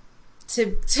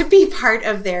be part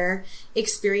of their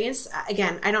experience,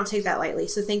 again, I don't take that lightly.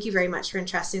 So thank you very much for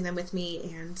entrusting them with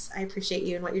me, and I appreciate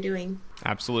you and what you're doing.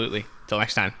 Absolutely. Till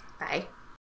next time. Bye.